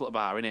chocolate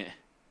bar, isn't it?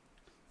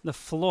 The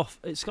fluff,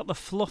 it's got the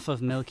fluff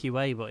of Milky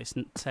Way, but it's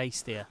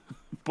tastier.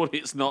 But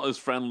it's not as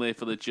friendly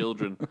for the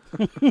children.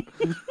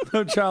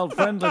 No child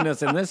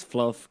friendliness in this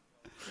fluff.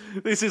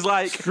 This is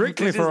like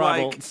Strictly this for is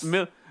adults.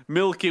 like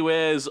Milky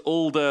Way's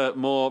older,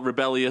 more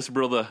rebellious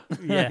brother.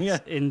 Yes, Yeah.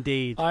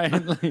 indeed.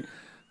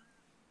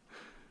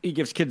 He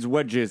gives kids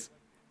wedges.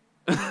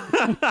 And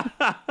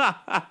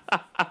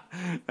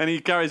he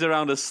carries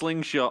around a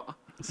slingshot.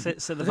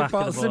 Sits at the Is it back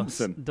Bart of the bus,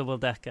 Simpson? double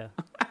decker.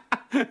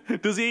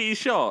 Does he eat his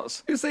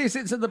shorts? You say he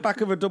sits at the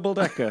back of a double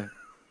decker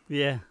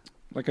Yeah.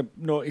 like a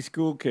naughty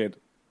school kid.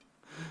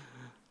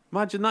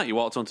 Imagine that. You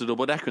walked onto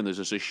double decker and there's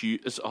just a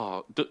shoot.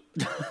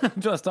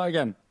 Do I start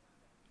again?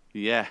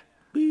 Yeah.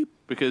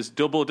 Because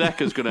double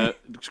decker's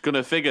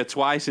gonna figure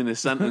twice in this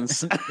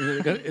sentence.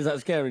 Is that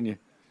scaring you?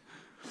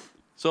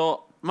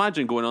 So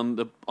imagine going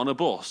on a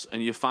bus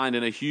and you're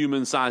finding a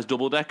human-sized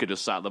double decker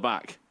just sat at the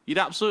back. You'd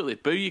absolutely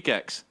boo your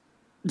keks.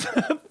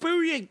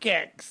 Boo your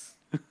keks.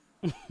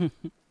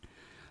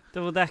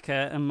 Double decker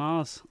and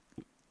Mars.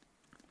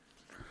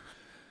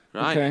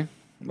 Right. Okay.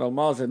 Well,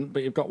 Mars didn't,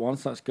 but you've got one,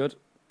 so that's good.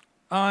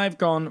 I've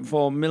gone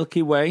for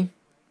Milky Way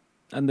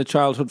and the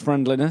childhood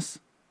friendliness.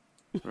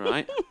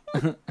 Right.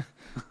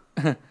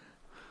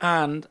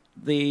 And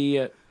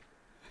the...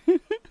 You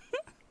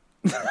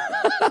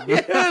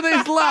heard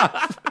his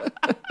laugh.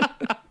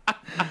 I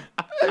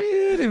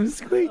heard him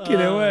squeaking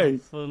away.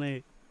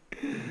 Funny.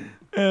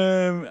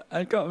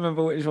 I can't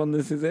remember which one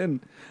this is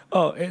in.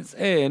 Oh, it's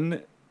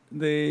in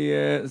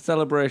the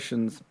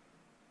celebrations.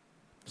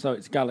 So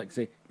it's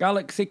Galaxy.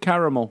 Galaxy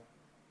Caramel.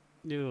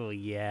 Oh,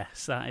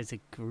 yes, that is a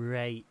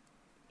great...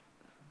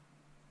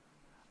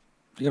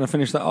 You're going to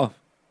finish that off?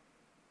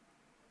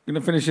 You're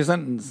going to finish your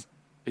sentence?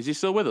 Is he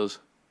still with us?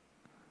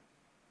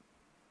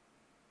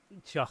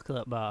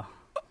 chocolate bar.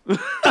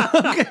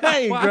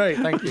 Okay, great,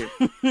 thank you.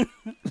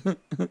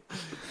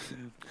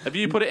 Have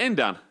you put it in,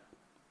 Dan?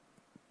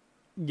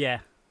 Yeah.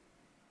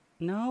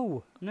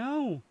 No.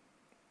 I'm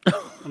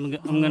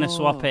going to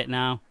swap it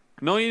now.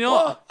 No, you're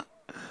not.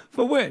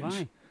 For which?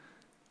 Why?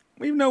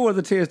 We've no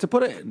other tiers to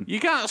put it in. You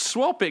can't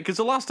swap it because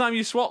the last time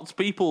you swapped,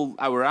 people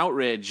were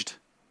outraged.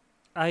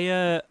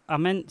 I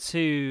meant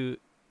to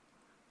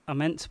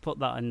put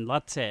that in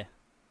lad tier,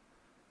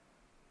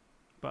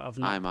 but I've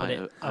not put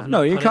it.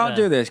 No, you can't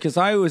do this because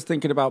I was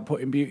thinking about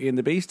putting Beauty and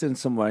the Beast in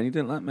somewhere and you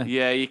didn't let me.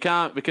 Yeah, you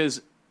can't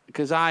because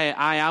I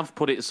have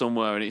put it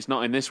somewhere and it's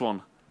not in this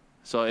one.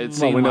 So it Well,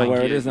 seemed we know like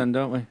where it is then,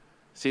 don't we?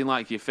 Seem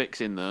like you're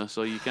fixing there,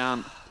 so you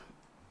can't.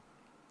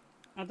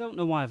 I don't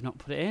know why I've not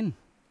put it in.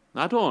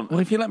 I don't. Well,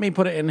 if you let me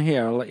put it in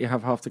here, I'll let you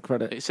have half the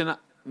credit. It's an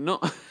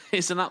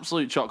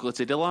absolute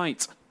chocolatey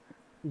delight.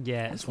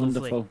 Yeah, It's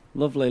wonderful.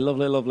 Lovely,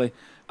 lovely, lovely.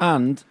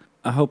 And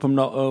I hope I'm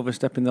not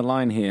overstepping the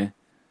line here,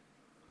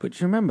 but do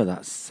you remember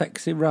that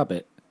sexy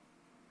rabbit?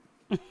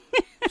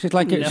 She's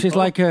like No. she's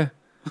like a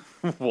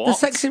What? the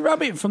sexy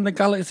rabbit from the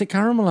Galaxy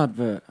Caramel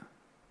advert.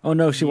 Oh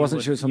no, she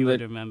wasn't. She was from You the.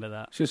 would remember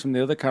that. She was from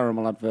the other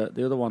caramel advert,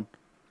 the other one.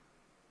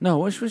 No,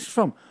 which was she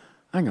from?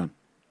 Hang on.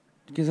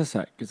 Give us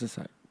a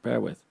sec. Bear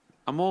with.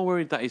 I'm more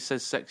worried that he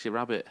says sexy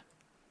rabbit.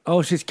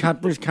 Oh, she's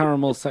Cadbury's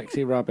Caramel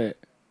Sexy Rabbit.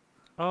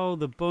 Oh,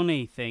 the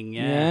bunny thing,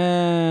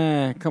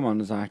 yeah. Yeah. Come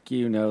on, Zach.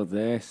 You know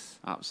this.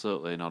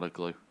 Absolutely not a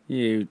clue.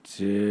 You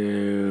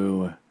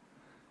do.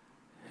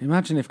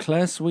 Imagine if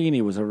Claire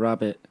Sweeney was a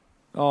rabbit.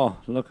 Oh,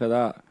 look at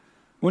that.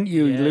 Wouldn't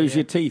you Yeah, lose yeah.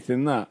 your teeth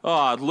in that? Oh,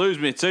 I'd lose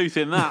my tooth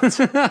in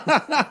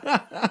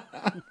that.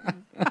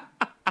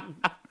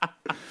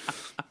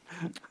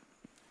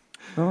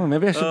 Oh,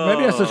 maybe I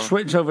should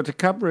switch over to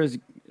Cadbury's.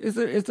 Is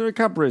there a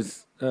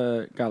Cadbury's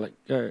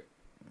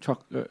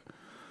chocolate?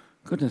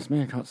 Goodness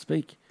me, I can't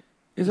speak.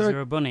 Is there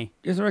a bunny?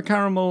 Is there a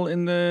caramel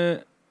in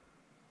the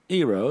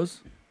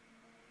Eros?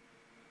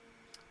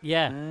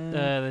 Yeah,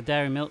 the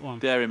dairy milk one.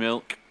 Dairy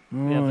milk.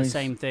 We have the Nice.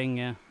 same thing,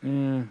 yeah.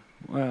 Yeah.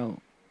 Well,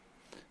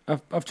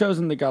 I've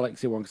chosen the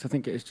Galaxy one because I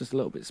think it's just a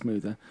little bit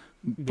smoother.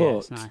 But Yeah,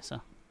 it's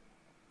nicer.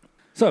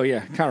 so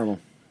yeah, caramel.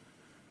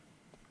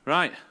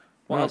 Right.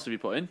 What Right. else have you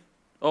put in?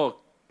 Oh,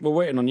 We're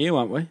waiting on you,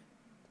 aren't we?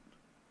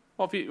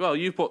 what have you? Well,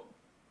 you put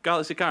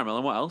Galaxy Caramel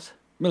and what else?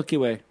 Milky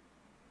Way.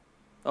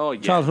 Oh,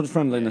 yeah. Childhood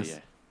friendliness.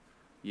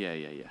 Yeah.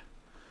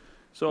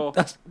 So,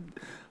 That's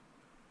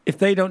if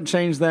they don't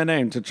change their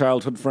name to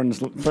childhood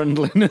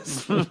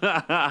friendliness.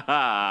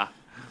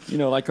 You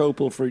know, like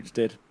Opal Fruits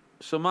did.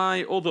 so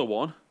my other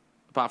one,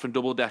 apart from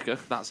Double Decker,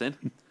 that's in.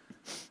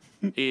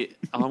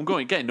 I'm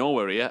getting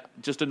nowhere here.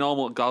 Just a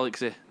normal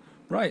Galaxy.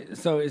 Right,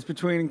 so it's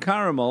between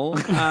caramel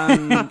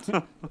and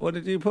what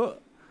did you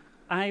put?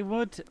 I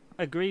would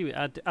agree with.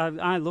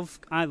 I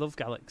love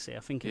Galaxy. I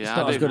think it's Yeah,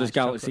 Not I as do. good nice as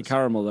Galaxy chocolates,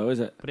 Caramel, though, is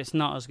it? but it's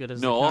not as good as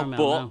the No,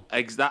 caramel. but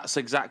No. that's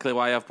exactly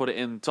why I've put it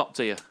in top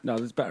tier. No,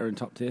 there's better in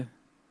top tier.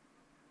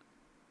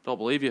 Don't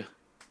believe you.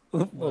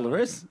 Well, there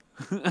is.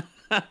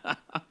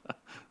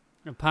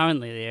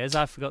 Apparently there is.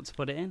 I forgot to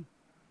put it in.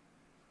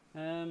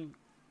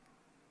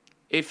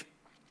 If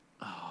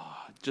You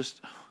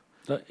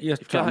have to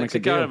if try and make Galaxy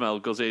a deal. Caramel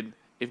goes in,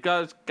 I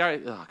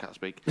can't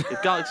speak.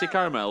 If Galaxy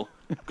Caramel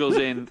goes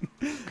in,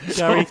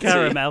 Gary top tier-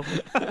 Caramel.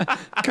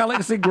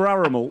 Galaxy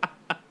Caramel.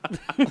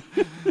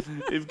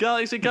 If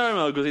Galaxy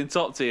Caramel goes in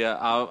top tier,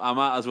 I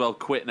might as well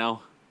quit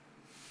now.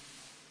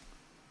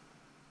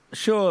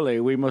 Surely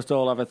we must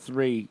all have a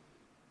three.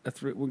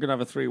 We're going to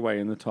have a three-way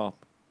in the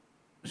top.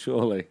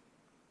 Surely.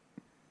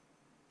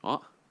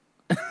 What?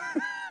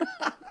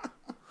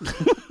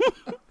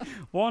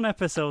 One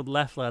episode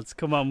left, lads.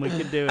 Come on, we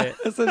can do it.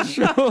 I said,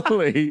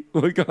 surely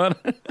we're going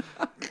to...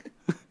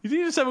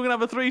 You just said we're gonna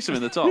have a threesome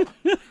in the top.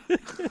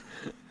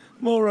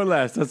 More or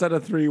less. I said a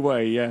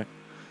three-way, yeah.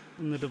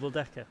 In the double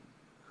decker.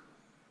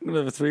 We're going to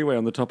have a three-way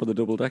on the top of the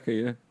double-decker,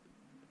 yeah.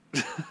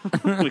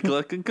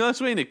 Can Claire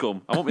Sweeney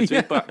come? I want my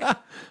tooth back.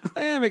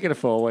 Yeah, make it a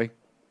four-way.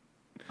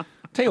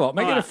 Tell you what,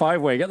 make it a Alright.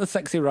 five-way. Get the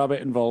sexy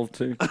rabbit involved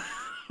too.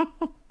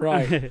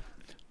 Right.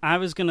 I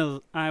was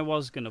gonna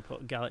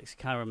put Galaxy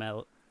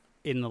Caramel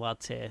in the lad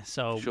tier,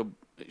 so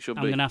It should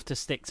I'm be. gonna have to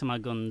stick to my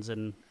guns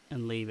and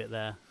leave it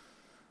there.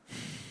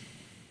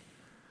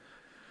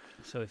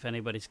 So if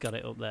anybody's got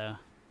it up there,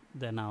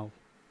 then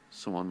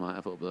Someone might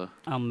have it up there.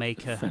 I'll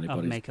make If a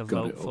anybody's got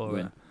vote up for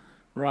there. it.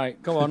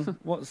 Right, go on.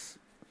 What's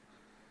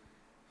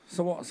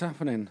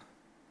happening?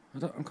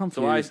 I'm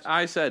confused. So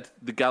I said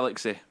the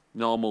Galaxy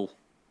normal.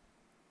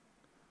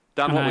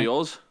 Dan, And what were I-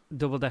 yours?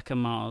 Double decker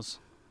Mars.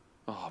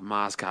 Oh,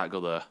 Mars can't go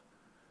there.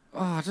 Oh,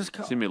 I just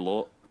can't. It's in me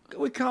low.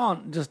 We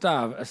can't just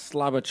have a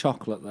slab of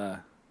chocolate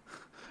there.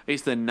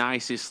 It's the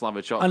nicest slab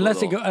of chocolate.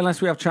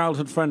 Unless we have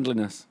childhood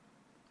friendliness.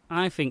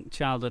 I think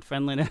childhood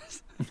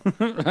friendliness.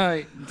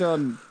 Right,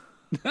 done.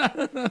 Zach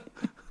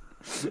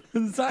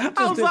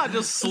How's did- that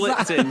just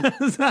slipped in?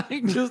 Zach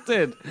just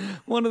did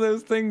one of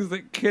those things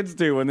that kids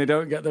do when they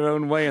don't get their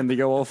own way and they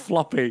go all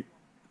floppy.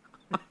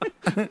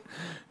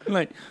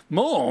 Like,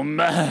 Mom.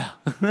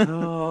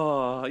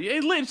 Oh, yeah,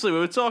 literally, we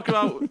were talking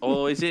about,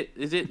 is it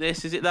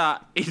this, is it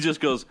that? He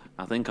just goes,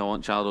 I think I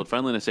want childhood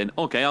friendliness in.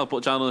 Okay, I'll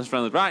put childhood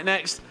friendliness. Right,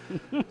 next.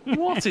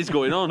 What is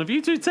going on? Have you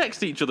two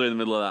texted each other in the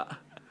middle of that?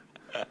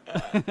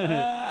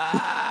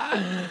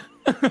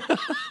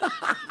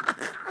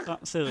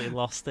 Absolutely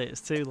lost it.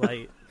 It's too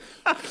late.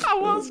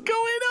 What's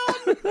going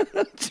on?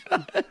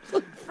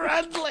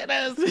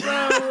 Friendliness.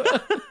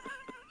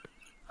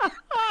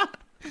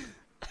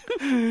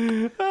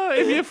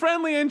 If you're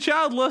friendly and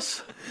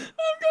childless.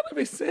 I'm going to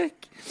be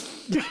sick.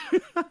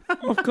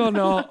 I've gone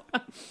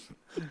up.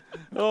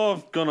 Oh,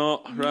 I've gone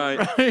up. Right.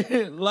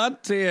 Right,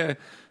 lad tier.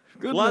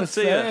 Goodness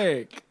Lad tier.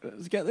 sake.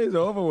 Let's get this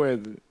over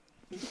with.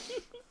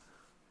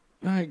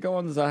 Right, go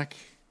on, Zach.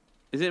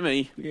 Is it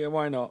me? Yeah,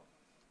 why not?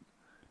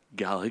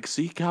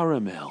 Galaxy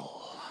Caramel.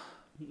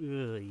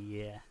 Oh,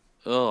 yeah.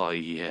 Oh,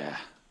 yeah.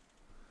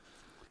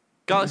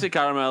 Galaxy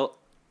Caramel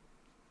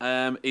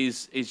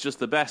is just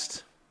the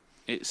best.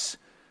 It's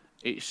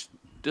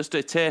just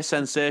a taste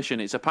sensation.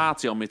 It's a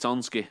party on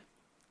Mitonsky.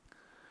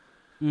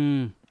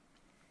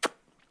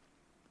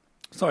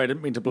 Sorry, I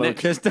didn't mean to blow a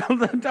kiss down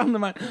the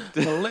man.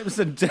 My lips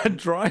are dead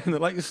dry and they're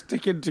like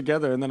sticking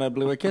together, and then I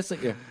blew a kiss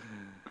at you.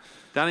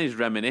 Danny's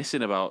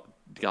reminiscing about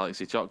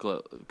Galaxy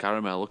Chocolate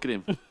Caramel. Look at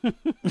him.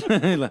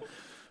 Like,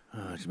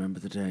 oh, do you remember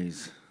the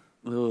days?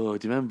 Oh,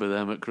 do you remember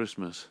them at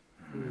Christmas?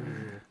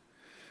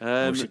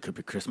 I wish it could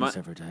be Christmas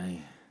every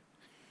day.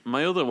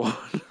 My other one,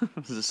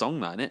 there's a song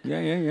that, innit?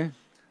 Yeah.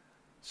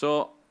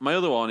 So, my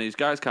other one is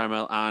Galaxy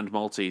Caramel and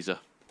Malteser.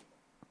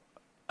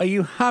 Are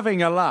you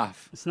having a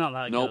laugh? It's not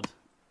that Nope. good.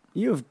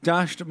 You have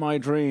dashed my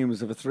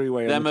dreams of a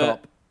three-way on Them the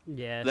top.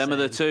 Yeah, Them are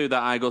the same. two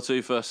that I go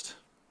to first.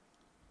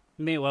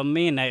 Me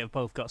and Nate have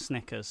both got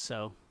Snickers,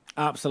 so...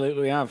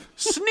 Absolutely have.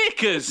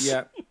 Snickers!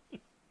 Yeah.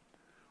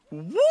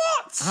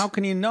 What? How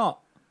can you not?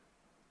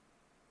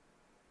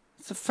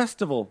 It's a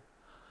festival.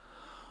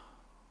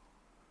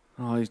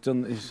 Oh, he's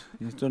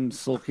done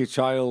sulky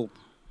child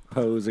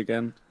pose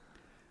again.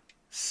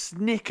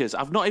 Snickers.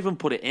 I've not even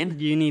put it in.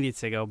 You needed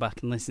to go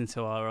back and listen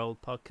to our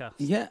old podcast.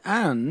 Yeah,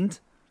 and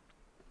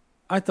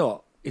I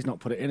thought he's not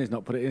put it in. He's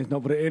going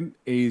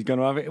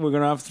to have it. We're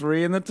going to have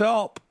three in the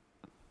top.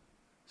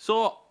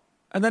 So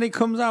And then he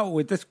comes out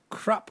with this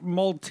crap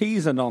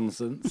Malteser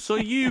nonsense. So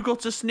you go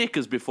to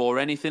Snickers before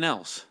anything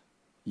else?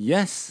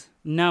 Yes.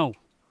 No.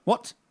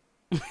 What?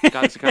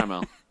 Galaxy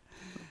Caramel.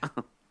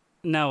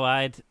 No,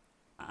 I'd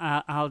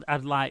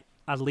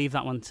leave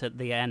that one to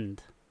the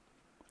end,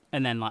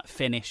 and then like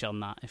finish on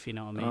that, if you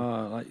know what I mean.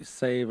 Oh, like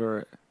savor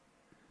it.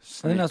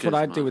 Snickers, I think that's what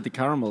I'd do man. with the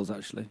caramels.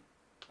 Actually,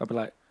 I'd be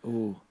like,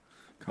 "Ooh,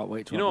 can't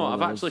wait to." You have know one what?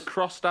 of I've those." actually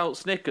crossed out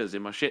Snickers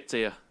in my shit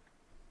tier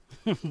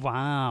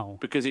Wow.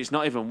 because it's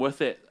not even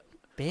worth it.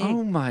 Big,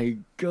 Oh my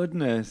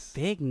goodness!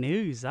 big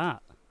news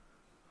that.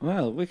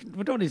 Well, we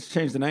don't need to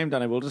change the name,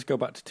 Danny. We'll just go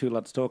back to Two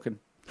Lads Talking.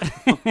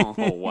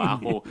 Oh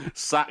wow!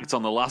 Sacked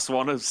on the last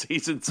one of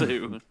season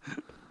 2.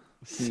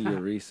 See your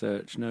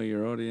research, know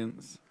your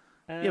audience.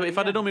 Yeah, but if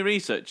I'd have done my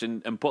research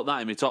and put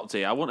that in my top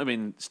tier, I wouldn't have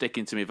been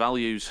sticking to my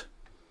values.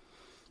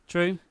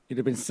 True. You'd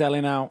have been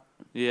selling out.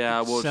 Yeah,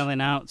 I would.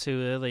 Selling out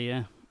too early,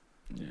 yeah.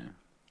 Yeah.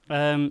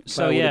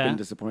 So I would have yeah, been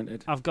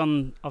disappointed. I've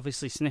gone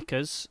obviously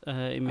Snickers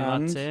in my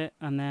And? latte,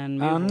 and then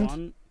my other And?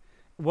 one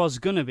was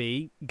gonna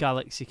be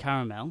Galaxy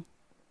Caramel,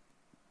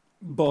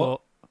 But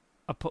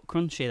I put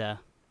Crunchy there.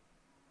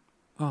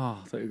 oh,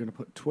 I thought you were going to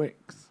put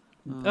Twix.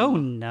 Oh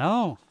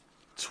no!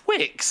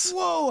 Twix.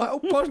 Whoa! How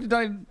far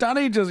did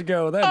Danny just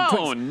go then?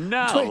 Oh Twix,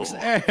 no! Twix.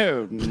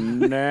 Oh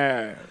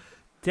no!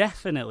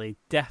 Definitely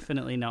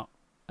not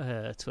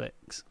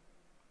Twix.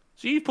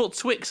 So you put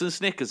Twix and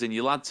Snickers in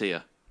your lad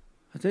tier?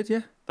 I did,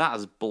 yeah. That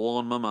has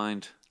blown my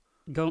mind.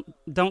 Don't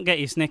get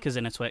your Snickers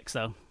in a Twix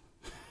though.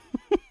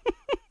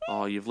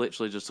 Oh, you've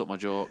literally just took my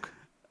joke.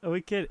 Are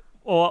we kidding?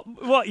 Or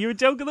what? You a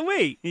joke of the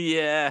week?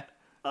 Yeah.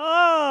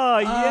 Oh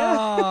yeah.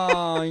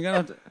 Oh, you're gonna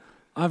have to...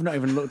 I've not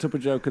even looked up a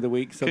joke of the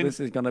week, so this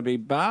is going to be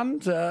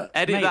banter.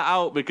 Edit Mate. that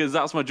out because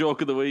that's my joke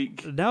of the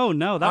week. No,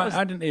 that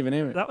I didn't even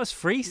hear it. was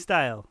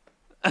freestyle.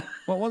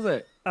 What was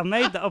it? I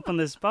made that up on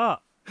the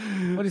spot.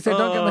 What did you say?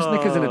 Don't get my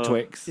Snickers in a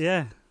Twix.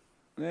 Yeah.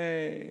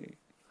 Hey.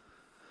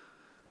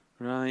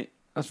 Right.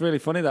 That's really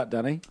funny, that,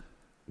 Danny.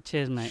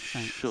 Cheers, mate.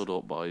 Thanks. Shut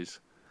up, boys.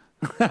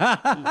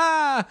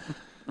 I'll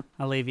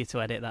leave you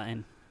to edit that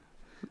in.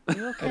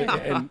 Edit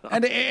it in.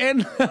 Edit it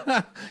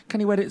in. Can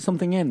you edit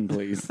something in,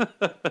 please?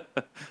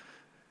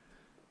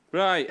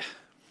 Right.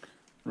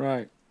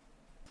 Right.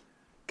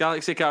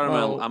 Galaxy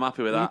Caramel. Well, I'm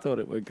happy with We that. thought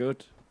it were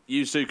good.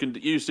 You two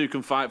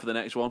can fight for the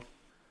next one.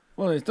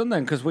 Well, it's done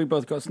then, because we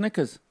both got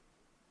Snickers.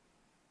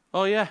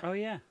 Oh yeah. Oh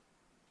yeah.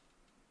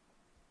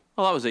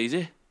 Well, that was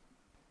easy.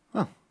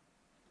 Oh.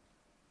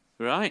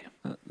 Right.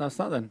 That's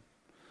that then.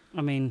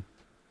 I mean,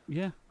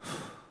 yeah,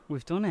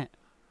 we've done it.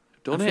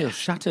 Done I feel it.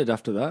 shattered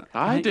after that.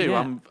 I do. Yeah.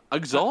 I'm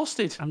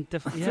exhausted. I'm I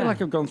definitely. feel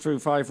like I've gone through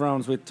 5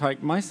 rounds with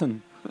Tyke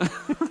Myson.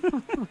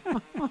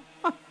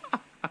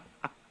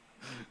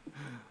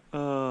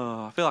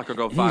 Oh, I feel like I've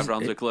gone 5 He's-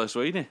 rounds with Claire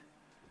Sweeney.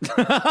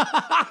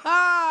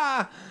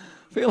 I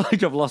feel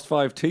like I've lost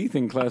 5 teeth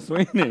in Claire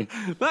Sweeney.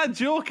 That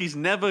joke is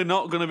never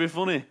not going to be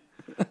funny.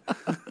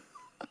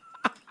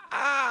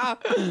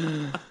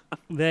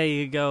 There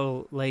you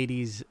go,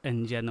 ladies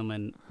and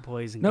gentlemen,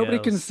 boys and Nobody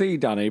girls. can see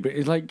Danny, but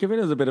he's like giving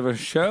us a bit of a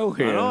show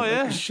here. know,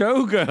 yeah. Like a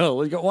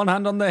showgirl. He's got one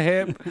hand on the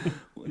hip,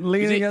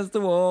 leaning against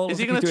the wall. is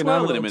he He's gonna doing twirl a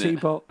in a little minute?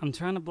 teapot. I'm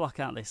trying to block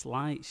out this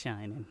light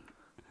shining.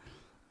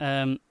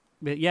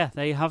 But yeah,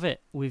 there you have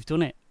it. We've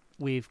done it.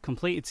 We've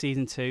completed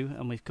season 2,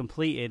 and we've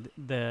completed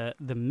the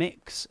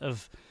mix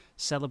of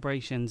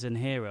celebrations and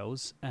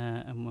heroes.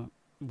 And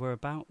we're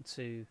about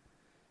to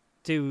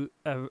do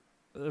a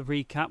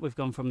recap. We've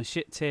gone from the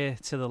shit tier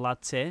to the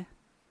lad tier,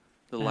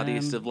 The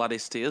laddiest of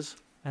laddiest tiers.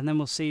 and then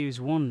we'll see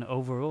who's won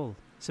overall.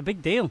 It's a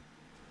big deal.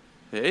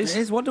 It It is.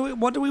 is. What do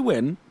we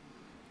win?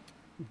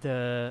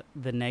 the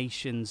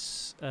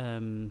nation's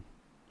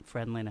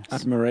friendliness.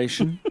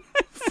 Admiration.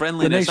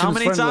 Friendliness. How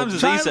many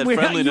times has he said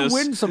friendliness? You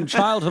win some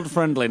childhood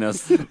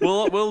friendliness.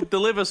 We'll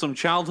deliver some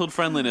childhood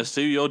friendliness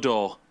to your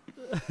door.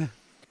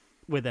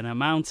 With an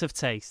amount of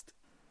taste.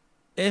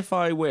 If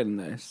I win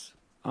this,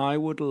 I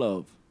would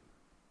love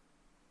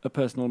a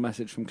personal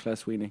message from Claire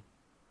Sweeney.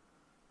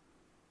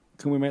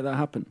 Can we make that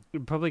happen?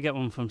 We'd probably get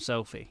one from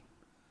Sophie.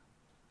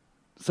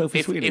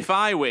 Sophie Sweeney. If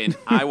I win,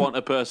 I want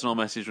a personal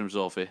message from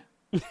Sophie.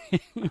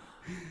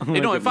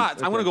 No, in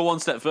fact, I'm going to go one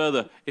step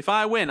further. If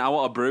I win, I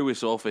want a brew with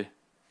Sophie.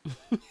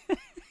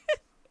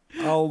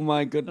 Oh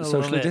my goodness.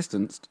 Socially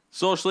distanced.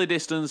 Socially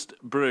distanced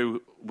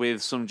brew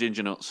with some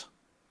ginger nuts.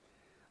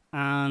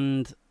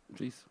 And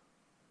Jeez.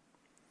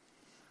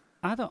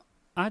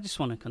 I just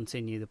want to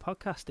continue the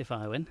podcast if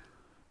I win.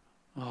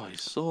 Oh,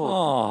 it's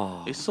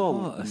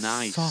so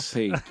nice.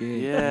 Soppy.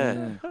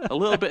 Yeah. A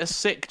little bit of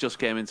sick just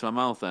came into my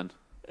mouth then.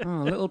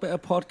 Oh, a little bit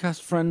of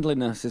podcast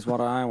friendliness is what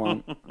I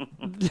want.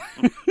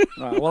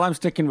 Right, well, I'm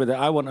sticking with it.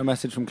 I want a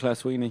message from Claire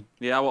Sweeney.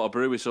 Yeah, I want a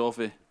brew with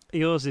Sophie.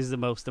 Yours is the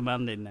most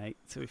demanding, Nate,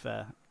 to be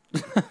fair.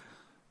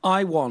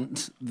 I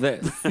want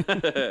this.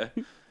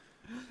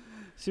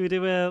 Should we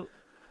do a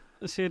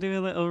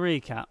little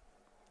recap?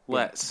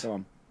 Let's. Go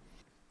on.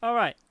 All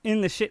right,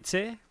 in the shit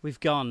tier, we've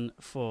gone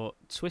for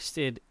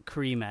Twisted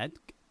Cream Egg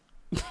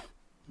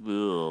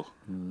Ugh.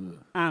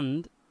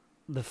 and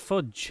the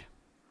Fudge.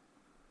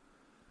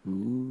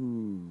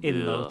 Ooh.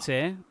 In low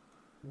tier,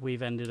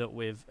 we've ended up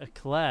with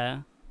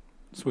Eclair.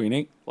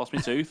 Sweeney. Lost my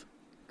tooth.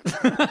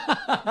 Give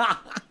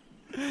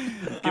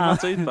my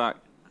tooth back.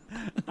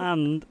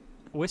 And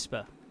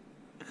Whisper.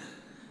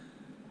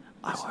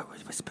 I work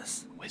with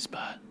whispers.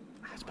 Whisper.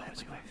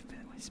 Whispers.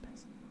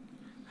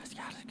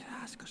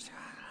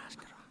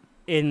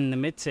 In the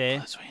mid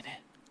tier,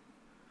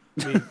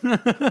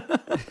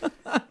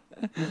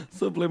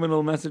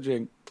 Subliminal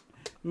messaging.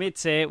 mid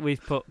tier,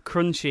 we've put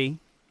Crunchy,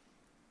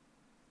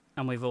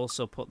 and we've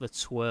also put the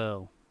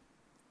Twirl.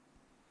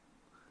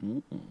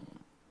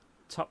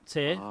 Top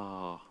tier,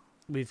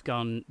 we've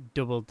gone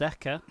Double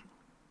Decker,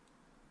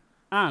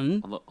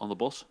 and On the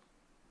bus.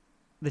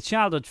 the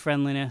childhood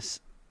friendliness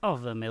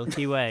of the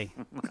Milky Way.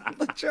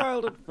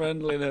 Childhood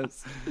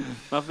friendliness.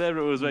 My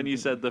favourite was when you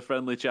said the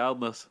friendly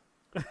childness.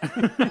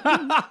 Childless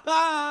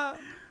I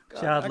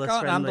can't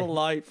friendly. handle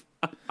life.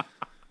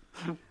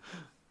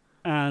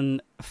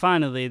 And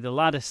finally, the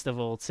laddest of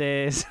all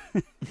tiers,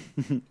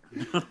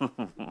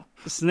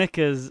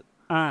 Snickers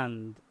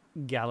and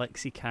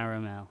Galaxy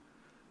Caramel.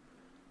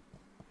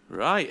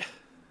 Right.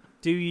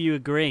 Do you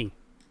agree?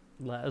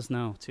 Let us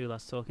know.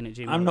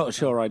 2ladstalking@gmail.com. I'm not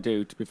sure I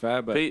do, to be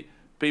fair, but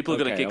People are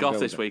going to Okay, kick I'll off go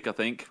this with week, I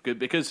think,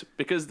 because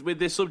with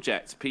this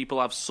subject, people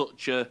have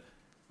such a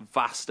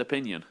vast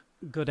opinion.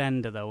 Good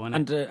ender, though,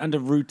 isn't it? and a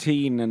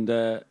routine and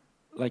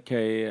like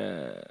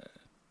a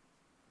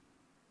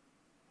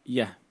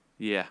yeah.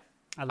 Yeah.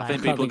 I I like think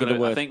it. people are think of the going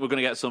to. I word. think we're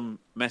going to get some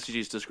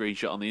messages to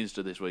screenshot on the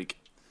Insta this week.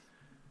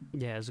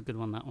 Yeah, it's a good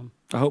one, that one.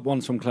 I hope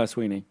one's from Claire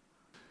Sweeney.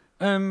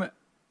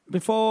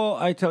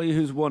 Before I tell you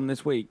who's won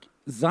this week,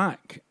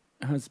 Zach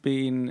has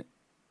found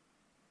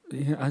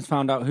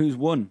out who's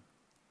won.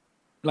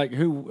 Like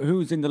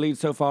who's in the lead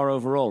so far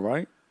overall,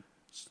 right?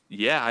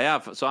 Yeah, I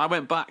have. So I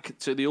went back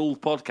to the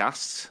old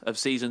podcasts of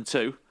season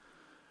 2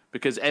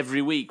 because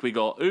every week we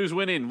go, who's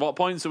winning? What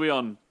points are we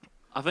on?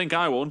 I think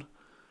I won.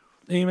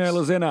 Email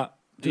us in at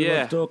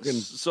Yeah. talking.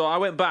 So I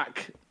went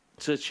back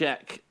to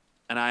check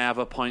and I have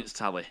a points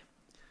tally.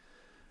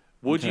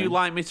 Would Okay. you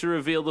like me to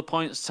reveal the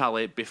points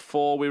tally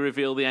before we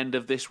reveal the end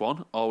of this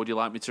one, or would you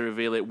like me to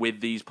reveal it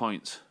with these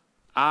points?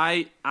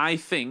 I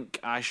think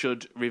I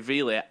should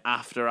reveal it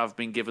after I've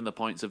been given the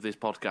points of this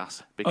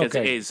podcast because it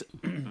Okay. is,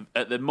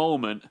 at the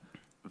moment,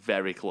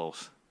 very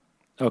close.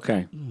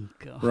 Okay.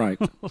 God. Right.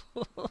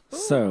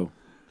 So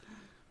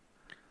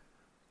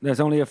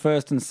there's only a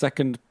first and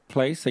second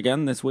place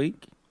again this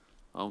week.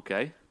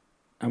 Okay.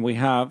 And we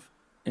have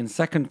in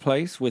second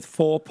place with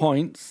 4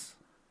 points.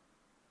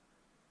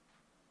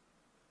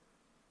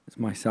 It's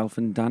myself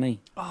and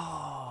Danny.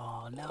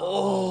 Oh,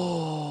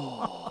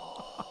 no.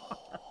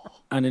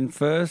 And in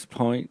first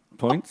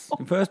in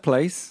first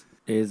place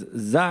is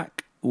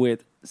Zach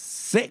with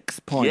 6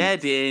 points.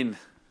 Get in.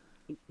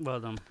 Well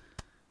done.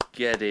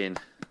 Get in.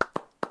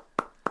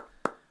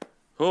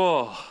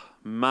 Oh,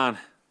 man.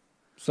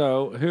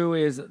 So who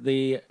is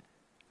the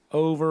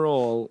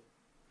overall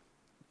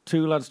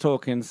 2 Lads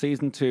Talking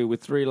season 2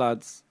 with 3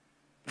 lads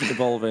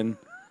evolving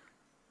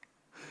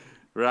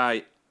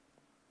Right.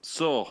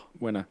 So,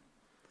 winner?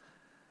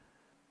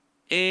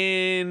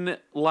 in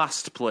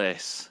last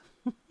place.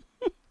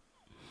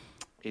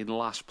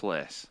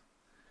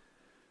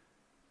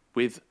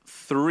 With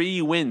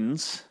 3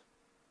 wins,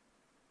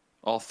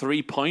 or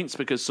 3 points,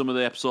 because some of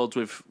the episodes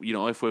if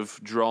we've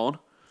drawn,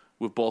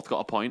 we've both got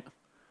a point.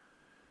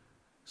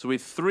 So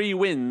with 3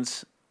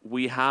 wins,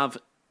 we have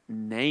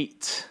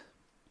Nate.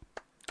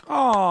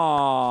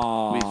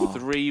 Oh,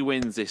 With 3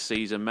 wins this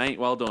season, mate.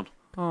 Well done.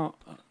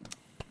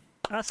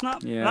 That's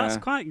not. Yeah. That's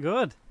quite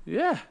good.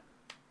 Yeah.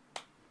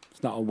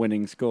 It's not a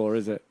winning score,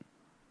 is it?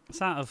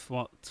 It's out of,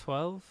 what,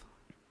 12?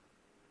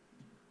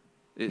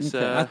 It's.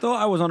 Okay. I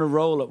thought I was on a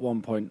roll at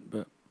one point,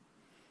 but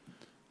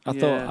I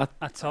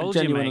I told I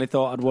you, genuinely mate.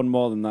 thought I'd won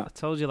more than I that.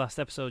 told you last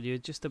episode you were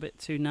just a bit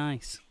too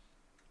nice.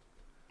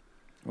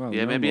 Well,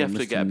 yeah, no maybe you more, have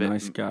to Mr. get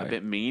nice guy. a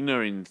bit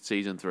meaner in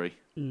season 3.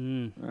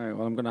 Mm. All right,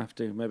 well, I'm going to have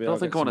to. Maybe I I'll don't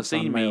think get I want to some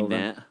see fan mean, mail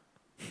then.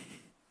 Nate.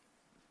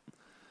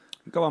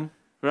 Go on.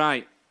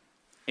 Right.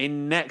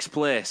 In next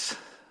place.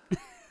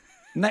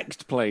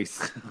 Next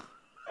place.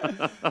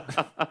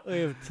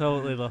 We've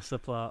totally lost the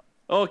plot.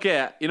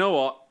 Okay, you know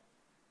what?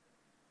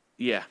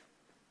 Yeah.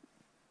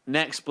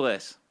 Next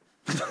place.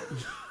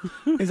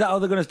 Is that how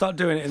they're going to start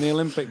doing it in the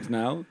Olympics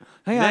now?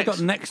 Hey, I got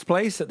next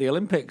place at the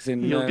Olympics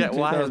in You'll get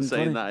why I'm 2020.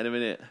 saying that in a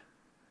minute.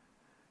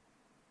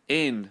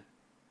 In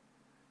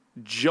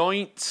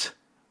joint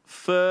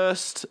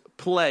first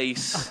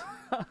place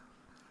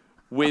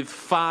with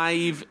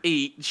 5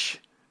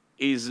 each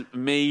is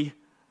me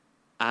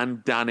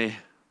and Danny.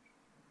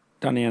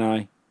 Danny and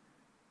I.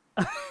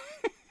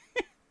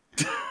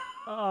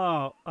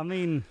 Oh, I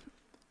mean...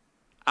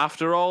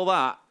 After all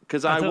that,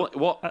 because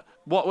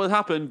what would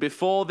happen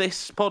before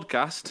this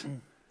podcast?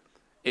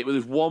 It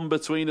was 1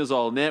 between us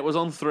all. Nate was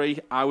on 3,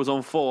 I was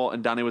on 4,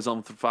 and Danny was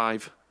on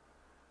 5.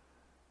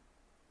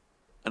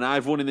 And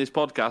I've won in this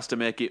podcast to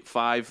make it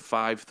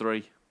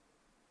 5-5-3.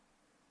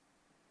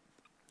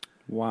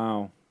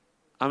 Wow.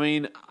 I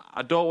mean,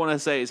 I don't want to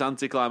say it's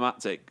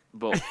anticlimactic,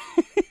 but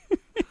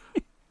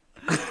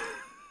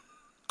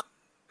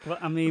Well,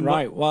 I mean,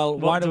 Right, well,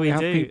 what why do do we have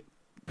do?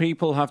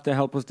 people have to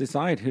help us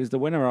decide who's the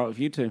winner out of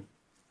you two?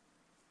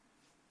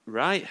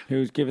 right.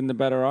 Who's giving the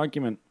better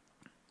argument?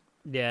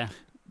 Yeah.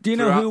 Do you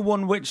know Throughout- who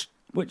won which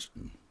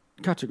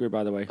category,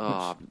 by the way?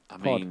 Oh, Which I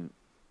pod? mean,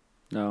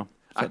 No. Is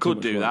I that too could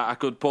much do work? that. I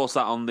could post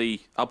that on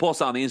the. I'll post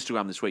that on the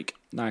Instagram this week.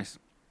 Nice.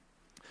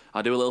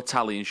 I'll do a little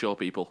tally and show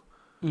people.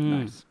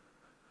 Nice.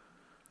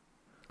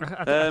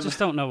 I just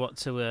don't know what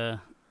to...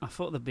 I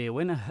thought there'd be a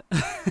winner.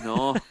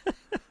 No,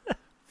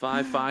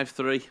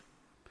 5-5-3.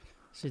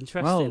 It's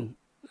interesting.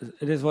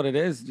 It is what it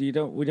is. We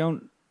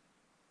don't.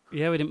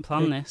 Yeah, we didn't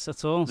plan this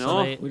at all. No,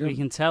 So we we don't.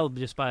 can tell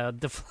just by our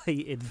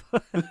deflated...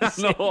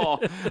 No,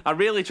 I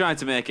really tried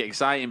to make it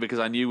exciting because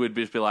I knew we'd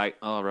just be like,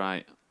 all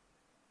right.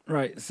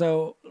 Right,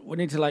 so we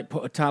need to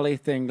put a tally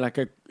thing, like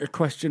a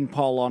question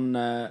poll on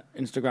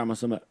Instagram or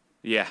something.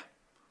 Yeah,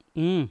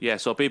 Mm. yeah.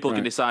 So people can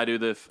Right. decide who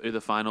the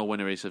final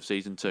winner is of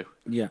season 2.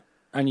 Yeah,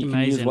 and you can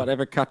use Amazing.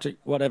 whatever category,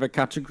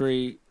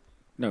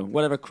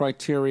 whatever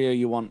criteria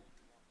you want.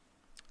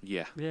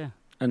 Yeah. Yeah.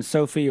 And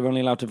Sophie, you're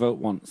only allowed to vote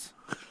once.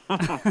 I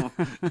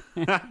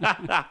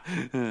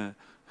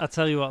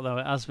tell you what, though,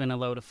 it has been a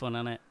load of fun,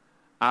 hasn't it?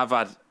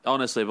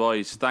 Honestly,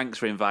 boys, thanks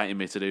for inviting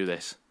me to do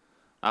this.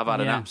 I've had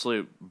an Yeah.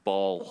 absolute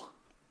ball.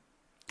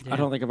 Yeah. I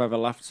don't think I've ever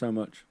laughed so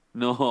much.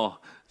 No,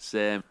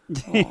 same.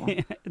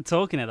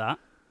 Talking of that,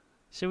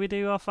 shall we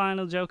do our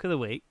final joke of the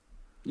week?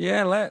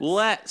 Yeah,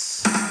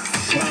 Let's.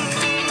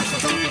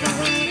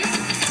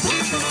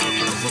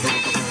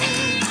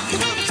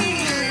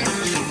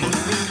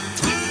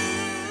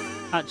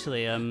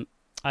 Actually, I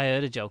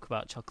heard a joke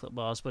about chocolate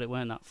bars, but it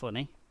weren't that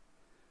funny,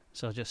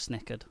 so I just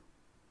snickered.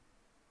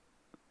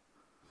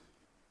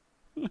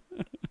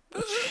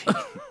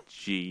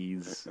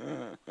 Jeez.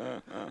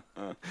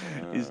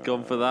 He's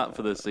gone for that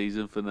for the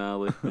season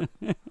finale.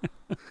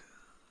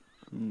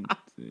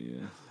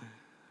 Yeah.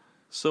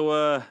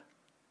 So,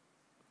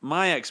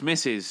 my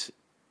ex-missus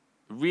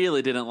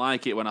really didn't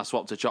like it when I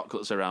swapped her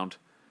chocolates around.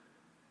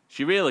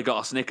 She really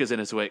got a Snickers in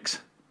her Twix.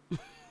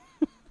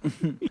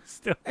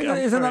 Still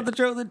Isn't that the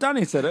joke that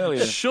Danny said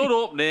earlier? Shut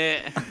up,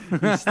 Nate.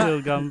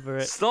 Still gone for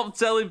it. Stop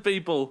telling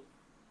people.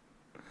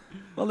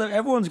 Well, then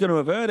everyone's going to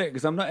have heard it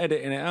because I'm not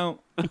editing it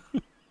out. It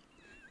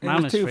Mine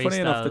was was too funny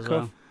enough freestyle to as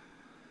cuff.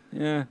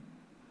 well. Yeah.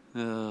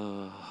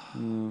 Ugh.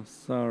 Oh,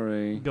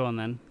 sorry. Go on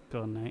then.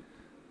 Go on, Nate.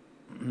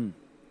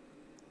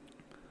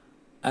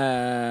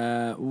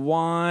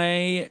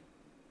 Why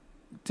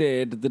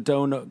did the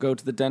donut go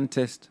to the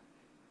dentist?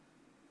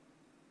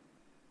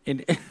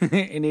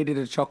 It needed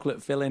a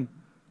chocolate filling.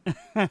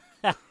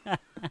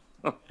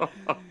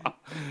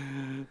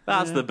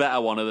 That's the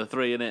better one of the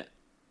three, innit?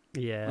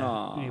 Yeah,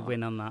 Aw. you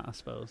win on that, I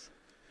suppose.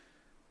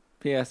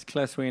 P.S.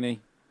 Claire Sweeney,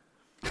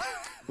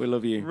 we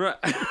love you. Right.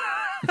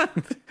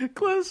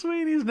 Claire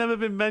Sweeney's never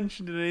been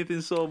mentioned in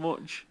anything so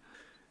much.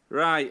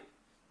 Right.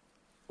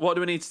 What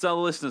do we need to tell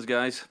the listeners,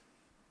 guys?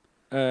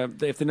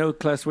 If they know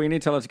Claire Sweeney,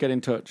 tell her to get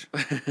in touch.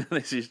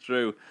 This is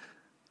true.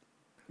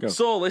 Go.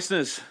 So,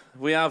 listeners,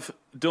 we have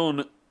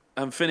done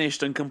and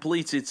finished and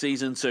completed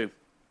season 2,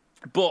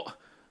 but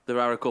there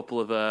are a couple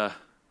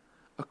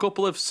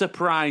of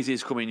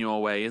surprises coming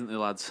your way, isn't there,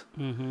 lads?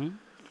 Mm-hmm.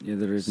 Yeah,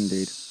 there is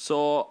indeed.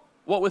 So,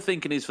 what we're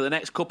thinking is for the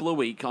next couple of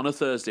weeks on a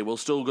Thursday, we're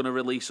still going to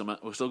release something.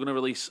 We're still going to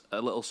release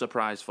a little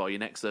surprise for you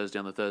next Thursday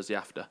and the Thursday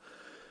after.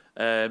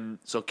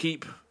 So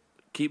keep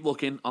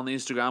looking on the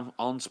Instagram,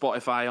 on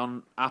Spotify,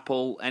 on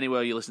Apple,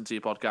 anywhere you listen to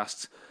your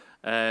podcasts.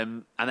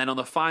 And then on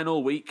the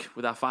final week,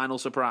 with our final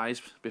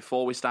surprise,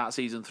 before we start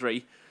season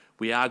 3,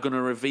 we are going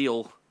to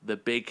reveal the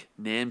big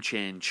name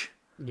change.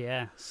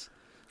 Yes.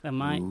 There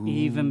might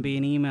even be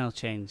an email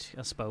change,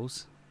 I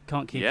suppose.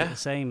 Can't keep it the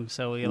same,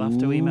 so you'll have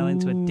to email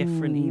into a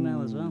different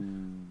email as well.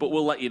 But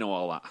we'll let you know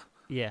all that.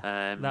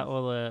 Yeah, that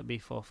will be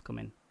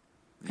forthcoming.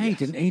 Hey,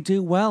 didn't he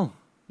do well?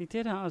 He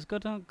did. That was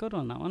good on that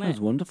one, That wasn't was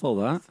it? wonderful,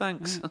 that.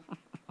 Thanks. Yeah.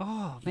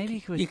 Oh,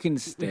 maybe You can we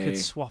stay. could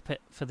swap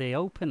it for the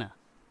opener.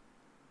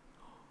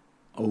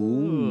 Oh.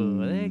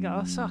 Ooh, there you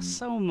go.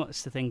 So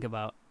much to think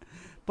about.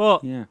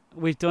 But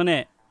we've done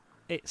it.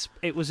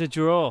 It was a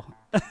draw.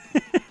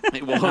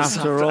 It was.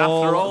 After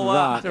all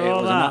that, After it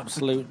all was that. an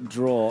absolute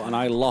draw, and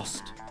I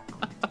lost.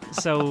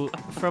 So,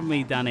 from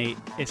me, Danny,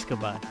 it's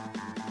goodbye.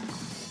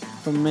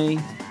 From me,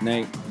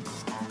 Nate,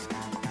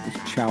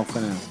 it's ciao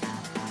for now.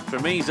 For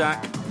me,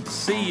 Zach,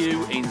 see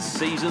you in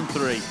season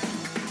 3.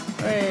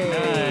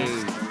 Hey!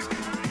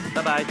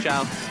 Bye-bye,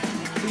 ciao.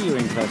 See you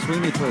in Claire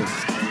Sweeney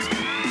 3.